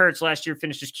 Jalen Hurts last year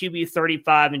finished as QB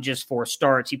 35 in just 4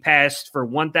 starts. He passed for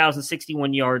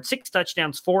 1,061 yards, 6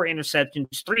 touchdowns, 4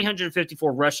 interceptions,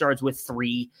 354 rush yards with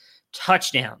 3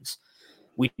 touchdowns.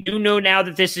 We do know now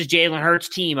that this is Jalen Hurts'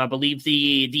 team. I believe the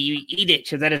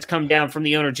edict that has come down from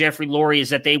the owner, Jeffrey Lurie, is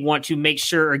that they want to make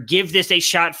sure or give this a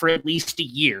shot for at least a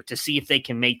year to see if they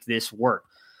can make this work.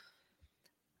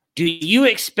 Do you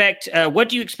expect what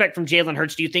do you expect from Jalen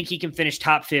Hurts? Do you think he can finish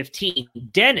top 15?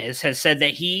 Dennis has said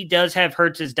that he does have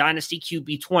Hurts as dynasty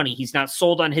QB 20. He's not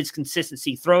sold on his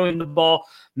consistency throwing the ball.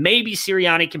 Maybe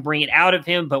Sirianni can bring it out of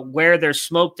him, but where there's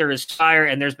smoke, there is fire,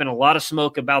 and there's been a lot of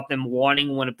smoke about them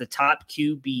wanting one of the top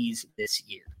QBs this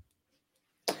year.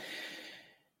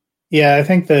 Yeah, I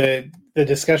think the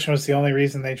discussion was the only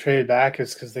reason they traded back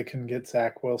is because they couldn't get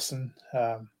Zach Wilson.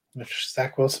 Which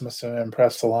Zach Wilson must have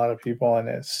impressed a lot of people in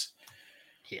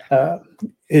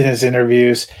his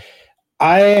interviews.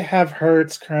 I have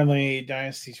Hurts currently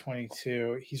Dynasty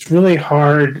 22. He's really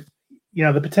hard.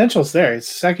 The potential's there. He's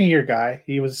a second-year guy.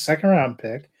 He was a second-round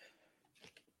pick.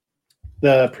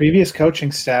 The previous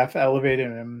coaching staff elevated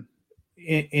him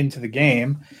into the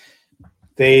game.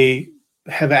 They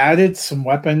have added some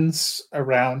weapons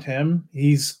around him.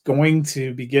 He's going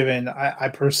to be given, I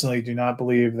personally do not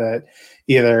believe that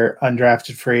either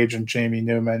undrafted free agent Jamie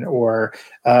Newman or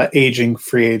aging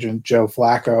free agent Joe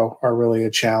Flacco are really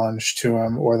a challenge to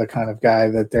him or the kind of guy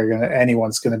that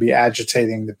anyone's going to be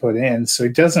agitating to put in. So he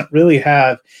doesn't really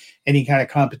have any kind of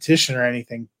competition or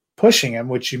anything pushing him,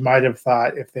 which you might have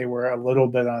thought if they were a little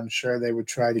bit unsure, they would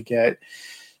try to get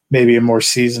maybe a more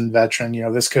seasoned veteran.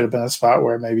 This could have been a spot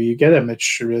where maybe you get a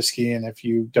Mitch Trubisky, and if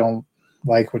you don't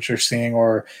like what you're seeing,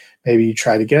 or maybe you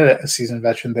try to get a seasoned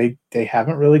veteran, they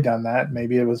haven't really done that.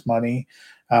 Maybe it was money.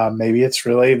 Maybe it's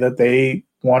really that they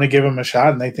want to give him a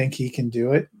shot and they think he can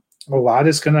do it. A lot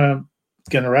is going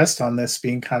to rest on this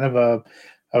being kind of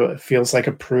feels like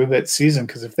a prove it season.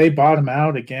 Because if they bottom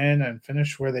out again and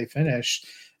finish where they finished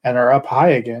and are up high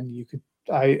again,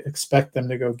 I expect them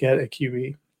to go get a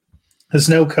QB. Because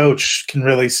no coach can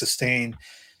really sustain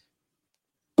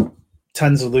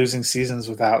tons of losing seasons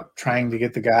without trying to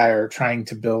get the guy or trying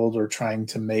to build or trying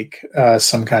to make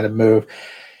some kind of move.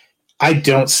 I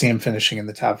don't see him finishing in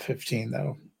the top 15,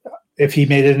 though. If he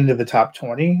made it into the top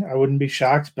 20, I wouldn't be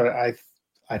shocked, but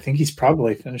I think he's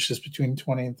probably finishes between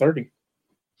 20 and 30.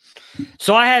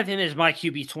 So I have him as my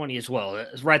QB 20 as well.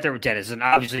 It's right there with Dennis, and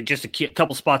obviously just a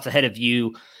couple spots ahead of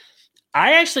you.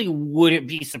 I actually wouldn't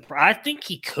be surprised. I think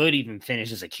he could even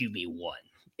finish as a QB1.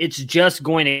 It's just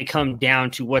going to come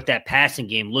down to what that passing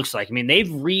game looks like. I mean, they've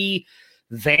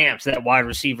revamped that wide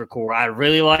receiver core. I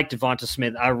really like Devonta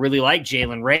Smith. I really like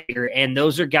Jalen Reagor. And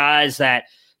those are guys that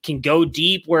can go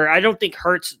deep, where I don't think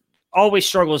Hurts always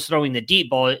struggles throwing the deep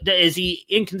ball. Is he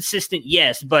inconsistent?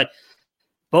 Yes. But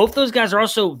both those guys are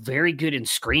also very good in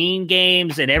screen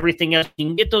games and everything else. You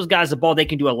can get those guys the ball, they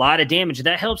can do a lot of damage.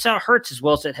 That helps out Hurts as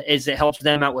well as it helps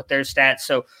them out with their stats.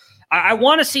 So I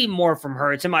want to see more from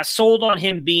Hurts. Am I sold on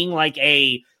him being like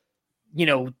a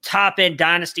top-end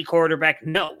dynasty quarterback?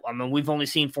 No. I mean, we've only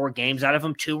seen 4 games out of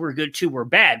him. 2 were good, 2 were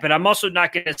bad. But I'm also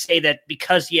not going to say that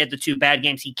because he had the 2 bad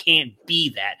games, he can't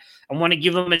be that. I want to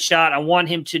give him a shot. I want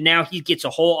him to now he gets a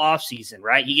whole offseason,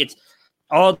 right? He gets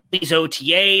all these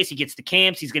OTAs. He gets the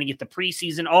camps. He's going to get the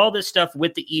preseason, all this stuff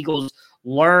with the Eagles,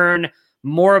 learn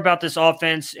more about this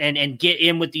offense and get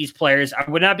in with these players. I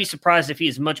would not be surprised if he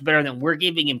is much better than we're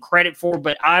giving him credit for,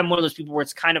 but I'm one of those people where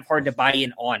it's kind of hard to buy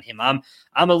in on him. I'm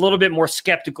a little bit more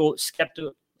skeptical,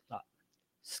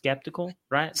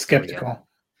 right? Skeptical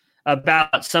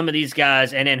about some of these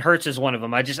guys, and then Hurts is one of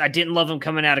them. I didn't love him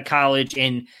coming out of college,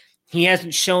 and he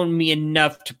hasn't shown me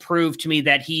enough to prove to me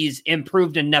that he's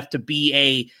improved enough to be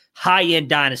a high-end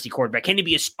dynasty quarterback. Can he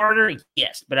be a starter?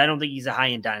 Yes, but I don't think he's a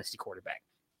high-end dynasty quarterback.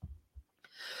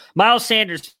 Miles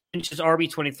Sanders finishes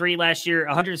RB23 last year,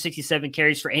 167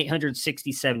 carries for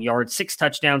 867 yards, 6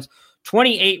 touchdowns,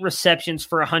 28 receptions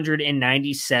for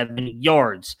 197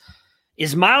 yards.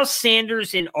 Is Miles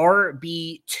Sanders an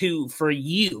RB2 for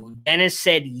you? Dennis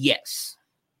said yes.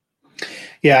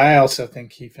 Yeah, I also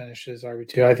think he finishes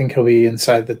RB2. I think he'll be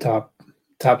inside the top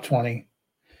 20.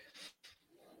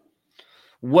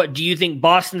 What do you think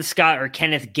Boston Scott or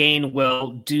Kenneth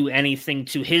Gainwell do anything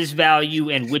to his value,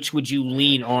 and which would you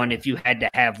lean on if you had to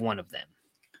have one of them?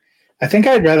 I think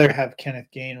I'd rather have Kenneth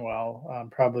Gainwell,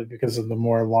 probably because of the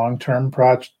more long-term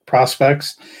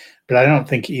prospects, but I don't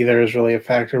think either is really a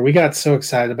factor. We got so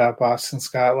excited about Boston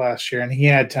Scott last year, and he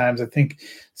had times. I think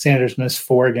Sanders missed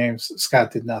 4 games.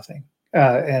 Scott did nothing.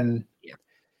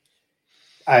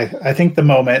 I think the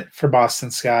moment for Boston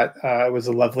Scott was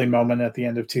a lovely moment at the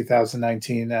end of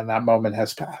 2019, and that moment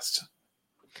has passed.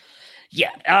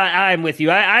 Yeah, I'm with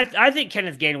you. I think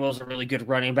Kenneth Gainwell is a really good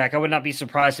running back. I would not be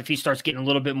surprised if he starts getting a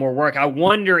little bit more work. I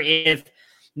wonder if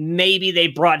maybe they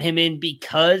brought him in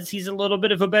because he's a little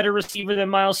bit of a better receiver than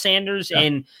Miles Sanders,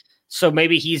 and so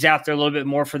maybe he's out there a little bit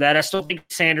more for that. I still think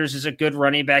Sanders is a good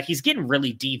running back. He's getting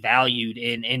really devalued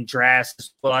in drafts as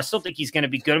well. I still think he's going to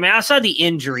be good. I mean, outside the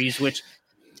injuries, which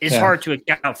is hard to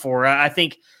account for, I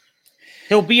think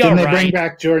he'll be all right. Didn't they bring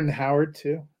back Jordan Howard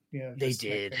too? Yeah, they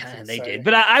did.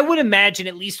 But I would imagine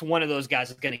at least one of those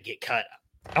guys is going to get cut.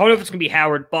 I don't know if it's going to be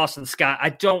Howard, Boston Scott.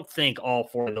 I don't think all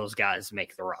 4 of those guys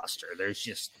make the roster. There's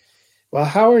just – Well,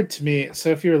 Howard to me, so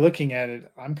if you're looking at it,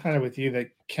 I'm kind of with you that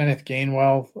Kenneth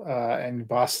Gainwell and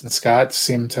Boston Scott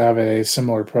seem to have a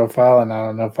similar profile, and I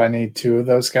don't know if I need 2 of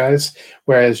those guys.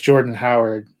 Whereas Jordan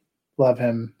Howard, love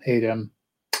him, hate him.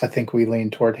 I think we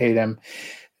lean toward hate him.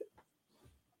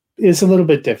 Is a little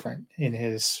bit different in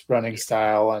his running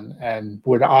style and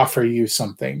would offer you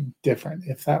something different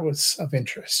if that was of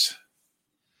interest.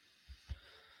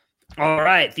 All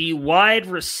right, the wide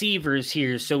receivers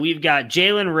here. So we've got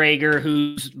Jalen Reagor,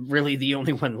 who's really the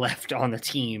only one left on the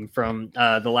team from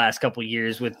the last couple of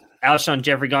years with Alshon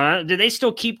Jeffrey gone. Do they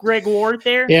still keep Greg Ward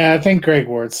there? Yeah, I think Greg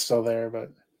Ward's still there,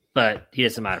 but he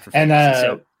doesn't matter for fantasy.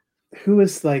 And who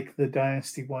was like the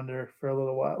dynasty wonder for a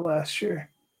little while last year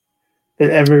that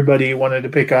everybody wanted to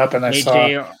pick up, and I saw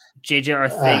JJ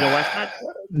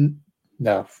Arcega-Whiteside?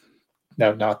 No,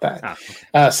 not that. Oh,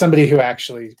 okay. Somebody who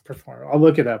actually performed. I'll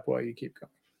look it up while you keep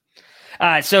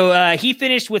going. So he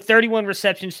finished with 31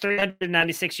 receptions,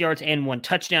 396 yards, and 1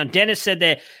 touchdown. Dennis said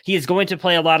that he is going to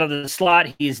play a lot of the slot.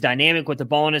 He is dynamic with the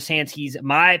ball in his hands. He's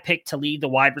my pick to lead the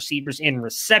wide receivers in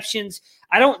receptions.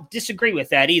 I don't disagree with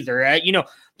that either.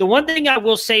 The one thing I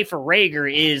will say for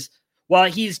Reagor is,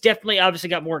 while he's definitely obviously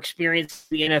got more experience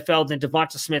in the NFL than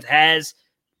Devonta Smith has,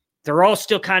 they're all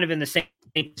still kind of in the same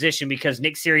position because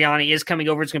Nick Sirianni is coming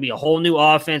over. It's going to be a whole new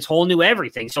offense, whole new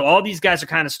everything. So all these guys are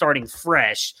kind of starting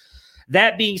fresh.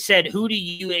 That being said, who do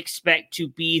you expect to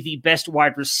be the best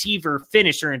wide receiver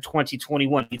finisher in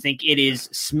 2021? Do you think it is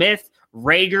Smith,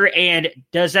 Reagor, and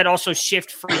does that also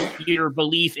shift for your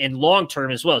belief in long-term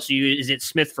as well? So is it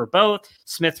Smith for both,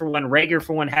 Smith for one, Reagor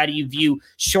for one? How do you view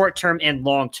short-term and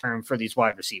long-term for these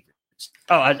wide receivers?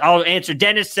 Oh, I'll answer.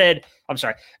 Dennis said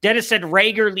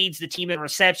Reagor leads the team in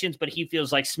receptions, but he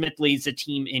feels like Smith leads the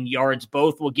team in yards.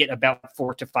 Both will get about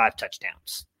 4 to 5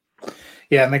 touchdowns.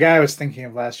 Yeah, and the guy I was thinking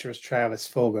of last year was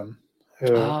Travis Fulgham,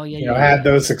 who had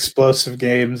those explosive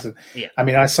games. Yeah. I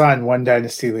mean, I saw in one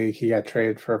dynasty league he got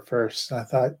traded for a first, and I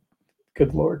thought,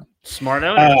 good Lord. Smart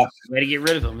owner. Way to get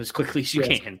rid of him as quickly as you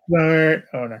can. Smart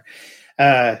owner.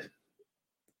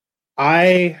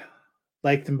 I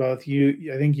liked them both.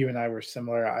 I think you and I were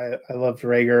similar. I loved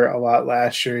Reagor a lot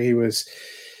last year. He was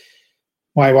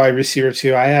My wide receiver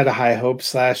too. I had high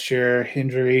hopes last year.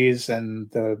 Injuries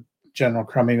and the general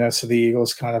crumminess of the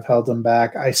Eagles kind of held him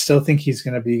back. I still think he's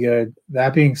going to be good.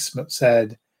 That being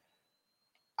said,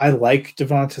 I like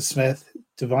Devonta Smith.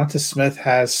 Devonta Smith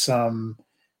has some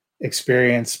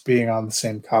experience being on the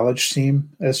same college team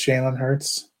as Jalen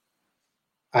Hurts.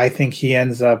 I think he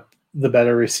ends up the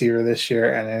better receiver this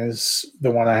year and is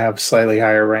the one I have slightly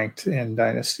higher ranked in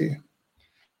Dynasty.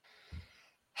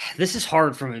 This is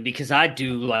hard for me because I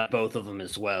do like both of them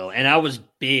as well. And I was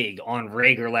big on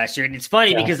Rager last year. And it's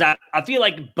funny because I feel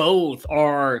like both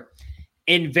are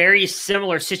in very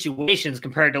similar situations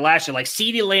compared to last year. Like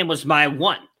CeeDee Lamb was my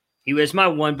one. He was my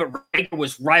one, but Rager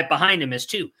was right behind him as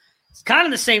two. It's kind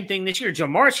of the same thing this year.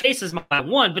 Jamar Chase is my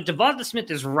one, but Devonta Smith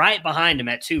is right behind him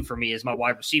at two for me as my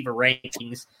wide receiver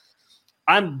rankings.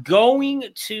 I'm going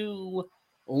to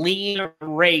lean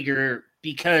Rager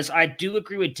because I do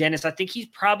agree with Dennis. I think he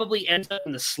probably ends up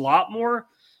in the slot more.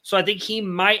 So I think he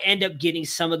might end up getting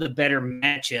some of the better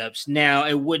matchups. Now,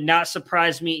 it would not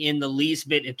surprise me in the least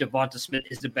bit if Devonta Smith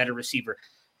is the better receiver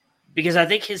because I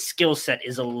think his skill set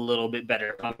is a little bit better,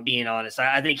 if I'm being honest.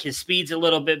 I think his speed's a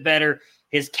little bit better.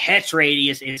 His catch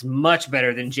radius is much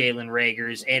better than Jalen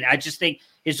Rager's. And I just think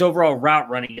his overall route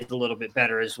running is a little bit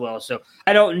better as well. So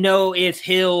I don't know if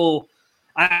he'll –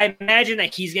 I imagine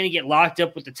that he's going to get locked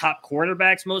up with the top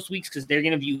quarterbacks most weeks because they're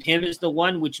going to view him as the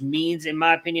one, which means, in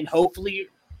my opinion, hopefully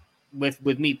with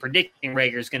me predicting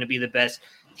Rager is going to be the best,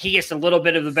 he gets a little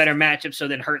bit of a better matchup, so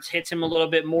then Hurts hits him a little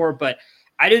bit more. But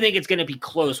I do think it's going to be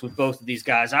close with both of these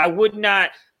guys. I would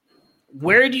not –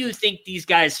 where do you think these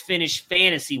guys finish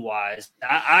fantasy-wise?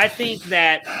 I think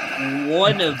that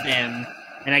one of them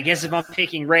 – and I guess if I'm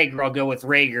picking Rager, I'll go with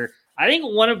Rager – I think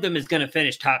one of them is going to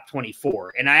finish top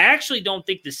 24. And I actually don't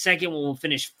think the second one will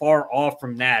finish far off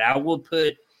from that.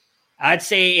 I'd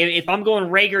say if I'm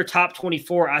going Rager top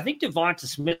 24, I think Devonta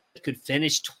Smith could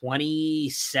finish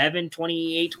 27,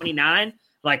 28, 29,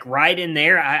 like right in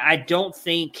there. I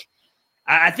think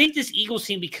this Eagles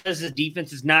team, because this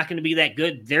defense is not going to be that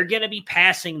good, they're going to be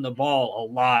passing the ball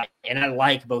a lot. And I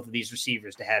like both of these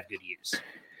receivers to have good years.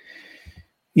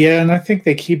 Yeah, and I think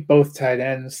they keep both tight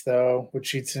ends, though,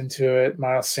 which eats into it.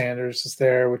 Miles Sanders is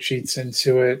there, which eats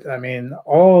into it. I mean,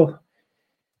 all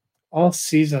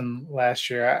season last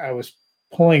year, I was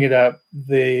pulling it up.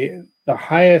 The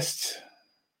highest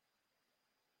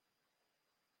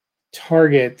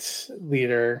target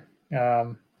leader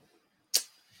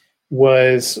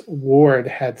was Ward,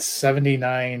 had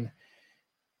 79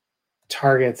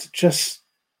 targets, just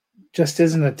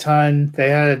isn't a ton. They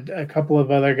had a couple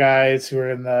of other guys who were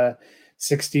in the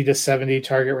 60 to 70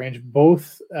 target range.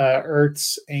 Both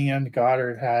Ertz and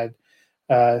Goddard had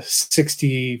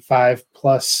 65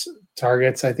 plus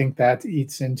targets. I think that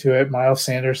eats into it. Miles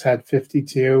Sanders had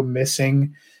 52,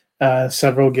 missing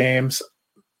several games.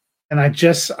 And I'm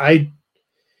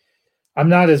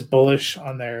not as bullish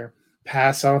on their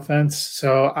pass offense.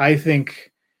 So I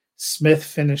think Smith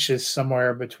finishes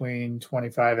somewhere between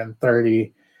 25 and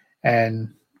 30.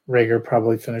 And Rager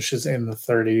probably finishes in the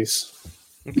 30s.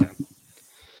 Okay.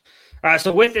 All right,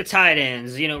 so with the tight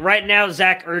ends, right now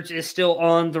Zach Ertz is still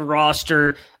on the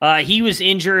roster. He was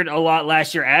injured a lot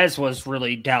last year, as was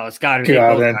really Dallas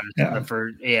Goedert. For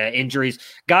injuries.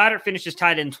 Goddard finishes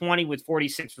tight end 20 with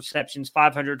 46 receptions,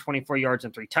 524 yards,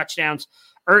 and 3 touchdowns.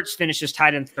 Ertz finishes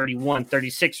tight end 31,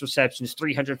 36 receptions,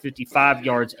 355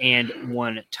 yards, and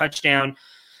 1 touchdown.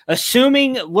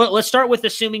 Let's start with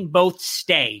assuming both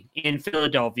stay in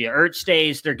Philadelphia. Ertz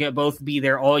stays. They're going to both be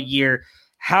there all year.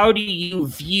 How do you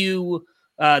view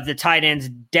the tight ends?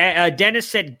 Dennis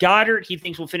said Goddard, he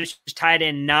thinks will finish tight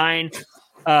end 9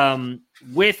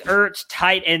 with Ertz,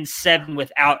 tight end 7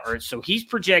 without Ertz. So he's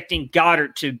projecting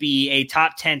Goddard to be a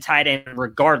top 10 tight end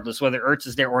regardless, whether Ertz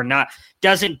is there or not.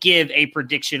 Doesn't give a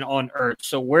prediction on Ertz.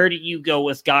 So where do you go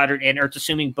with Goddard and Ertz,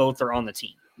 assuming both are on the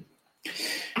team?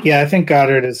 Yeah, I think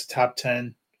Goddard is top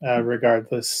 10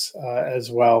 regardless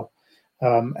as well.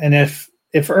 And if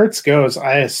Ertz goes,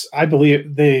 I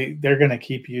believe they're going to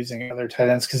keep using other tight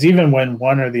ends because even when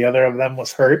one or the other of them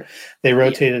was hurt, they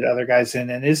rotated other guys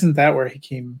in. And isn't that where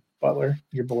Hakeem Butler,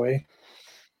 your boy?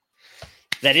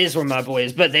 That is where my boy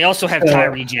is. But they also have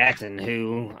Tyree Jackson,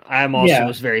 who I'm also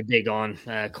was very big on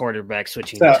quarterback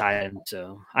switching to tight end.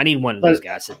 So I need one of those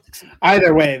guys.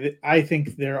 Either way, I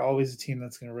think they're always a team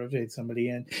that's going to rotate somebody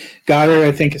in. Goddard,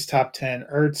 I think, is top 10.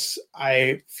 Ertz,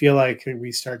 I feel like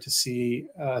we start to see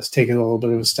us take a little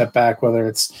bit of a step back, whether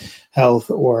it's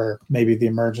health or maybe the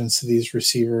emergence of these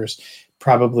receivers,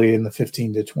 probably in the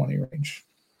 15 to 20 range.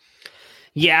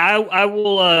 Yeah, I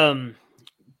will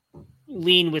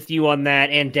lean with you on that,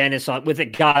 and Dennis on with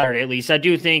it, Goddard at least. I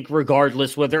do think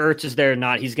regardless whether Ertz is there or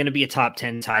not, he's going to be a top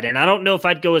 10 tight end. I don't know if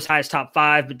I'd go as high as top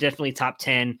 5, but definitely top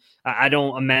 10. I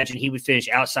don't imagine he would finish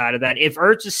outside of that. If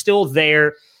Ertz is still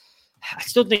there, I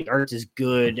still think Ertz is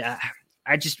good.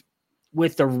 I just,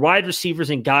 with the wide receivers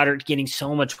and Goddard getting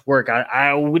so much work,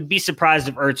 I would be surprised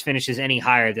if Ertz finishes any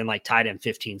higher than like tight end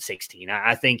 15, 16.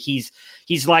 I think he's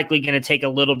likely going to take a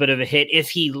little bit of a hit. If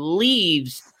he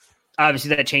leaves,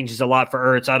 obviously that changes a lot for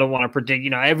Ertz. I don't want to predict,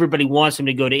 everybody wants him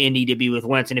to go to Indy to be with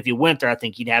Wentz. And if he went there, I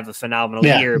think he'd have a phenomenal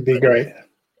year. It'd be great.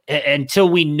 Until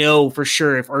we know for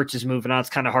sure if Ertz is moving on, it's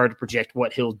kind of hard to project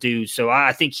what he'll do. So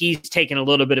I think he's taken a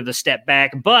little bit of a step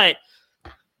back, but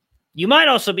you might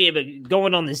also be able to,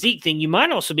 going on the Zeke thing, you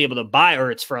might also be able to buy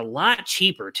Ertz for a lot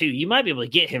cheaper too. You might be able to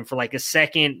get him for like a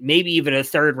second, maybe even a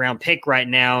third round pick right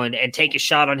now and take a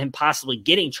shot on him possibly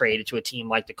getting traded to a team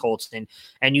like the Colts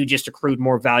and you just accrued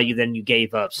more value than you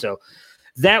gave up. So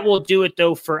that will do it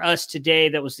though for us today.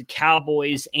 That was the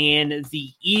Cowboys and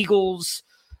the Eagles.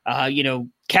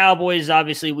 Cowboys,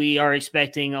 obviously we are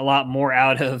expecting a lot more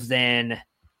out of than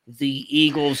the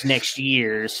Eagles next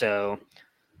year. So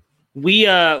we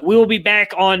will be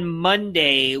back on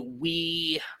Monday.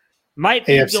 We might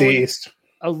be AFC going East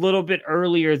a little bit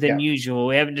earlier than usual.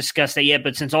 We haven't discussed that yet,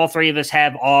 but since all three of us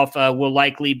have off, we'll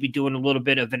likely be doing a little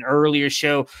bit of an earlier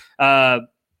show.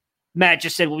 Matt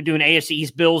just said we'll be doing AFC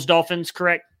East, Bills, Dolphins,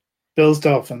 correct? Bills,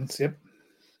 Dolphins, yep.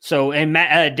 So, and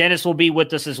Dennis will be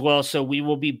with us as well. So we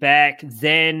will be back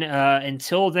then.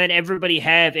 Until then, everybody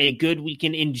have a good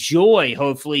weekend. Enjoy,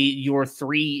 hopefully, your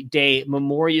 3-day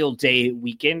Memorial Day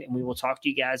weekend. And we will talk to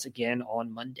you guys again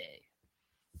on Monday.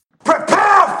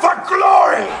 Prepare for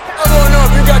glory! I don't know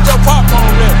if you got your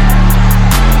popcorn ready.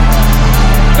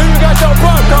 Do you got your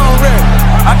popcorn ready?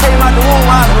 I came out the womb,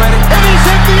 I was ready. And he's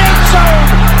hit the end zone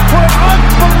for an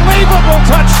unbelievable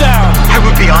touchdown. I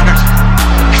would be honored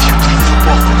if you played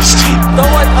football for this team. Throw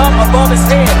it up above his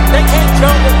head. They can't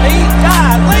jump with me.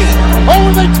 Golly. Oh,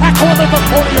 they tackle him at the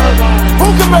 40-yard line. Who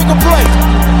can make a play?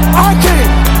 I can.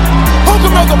 Who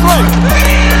can make a play?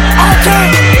 I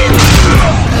can.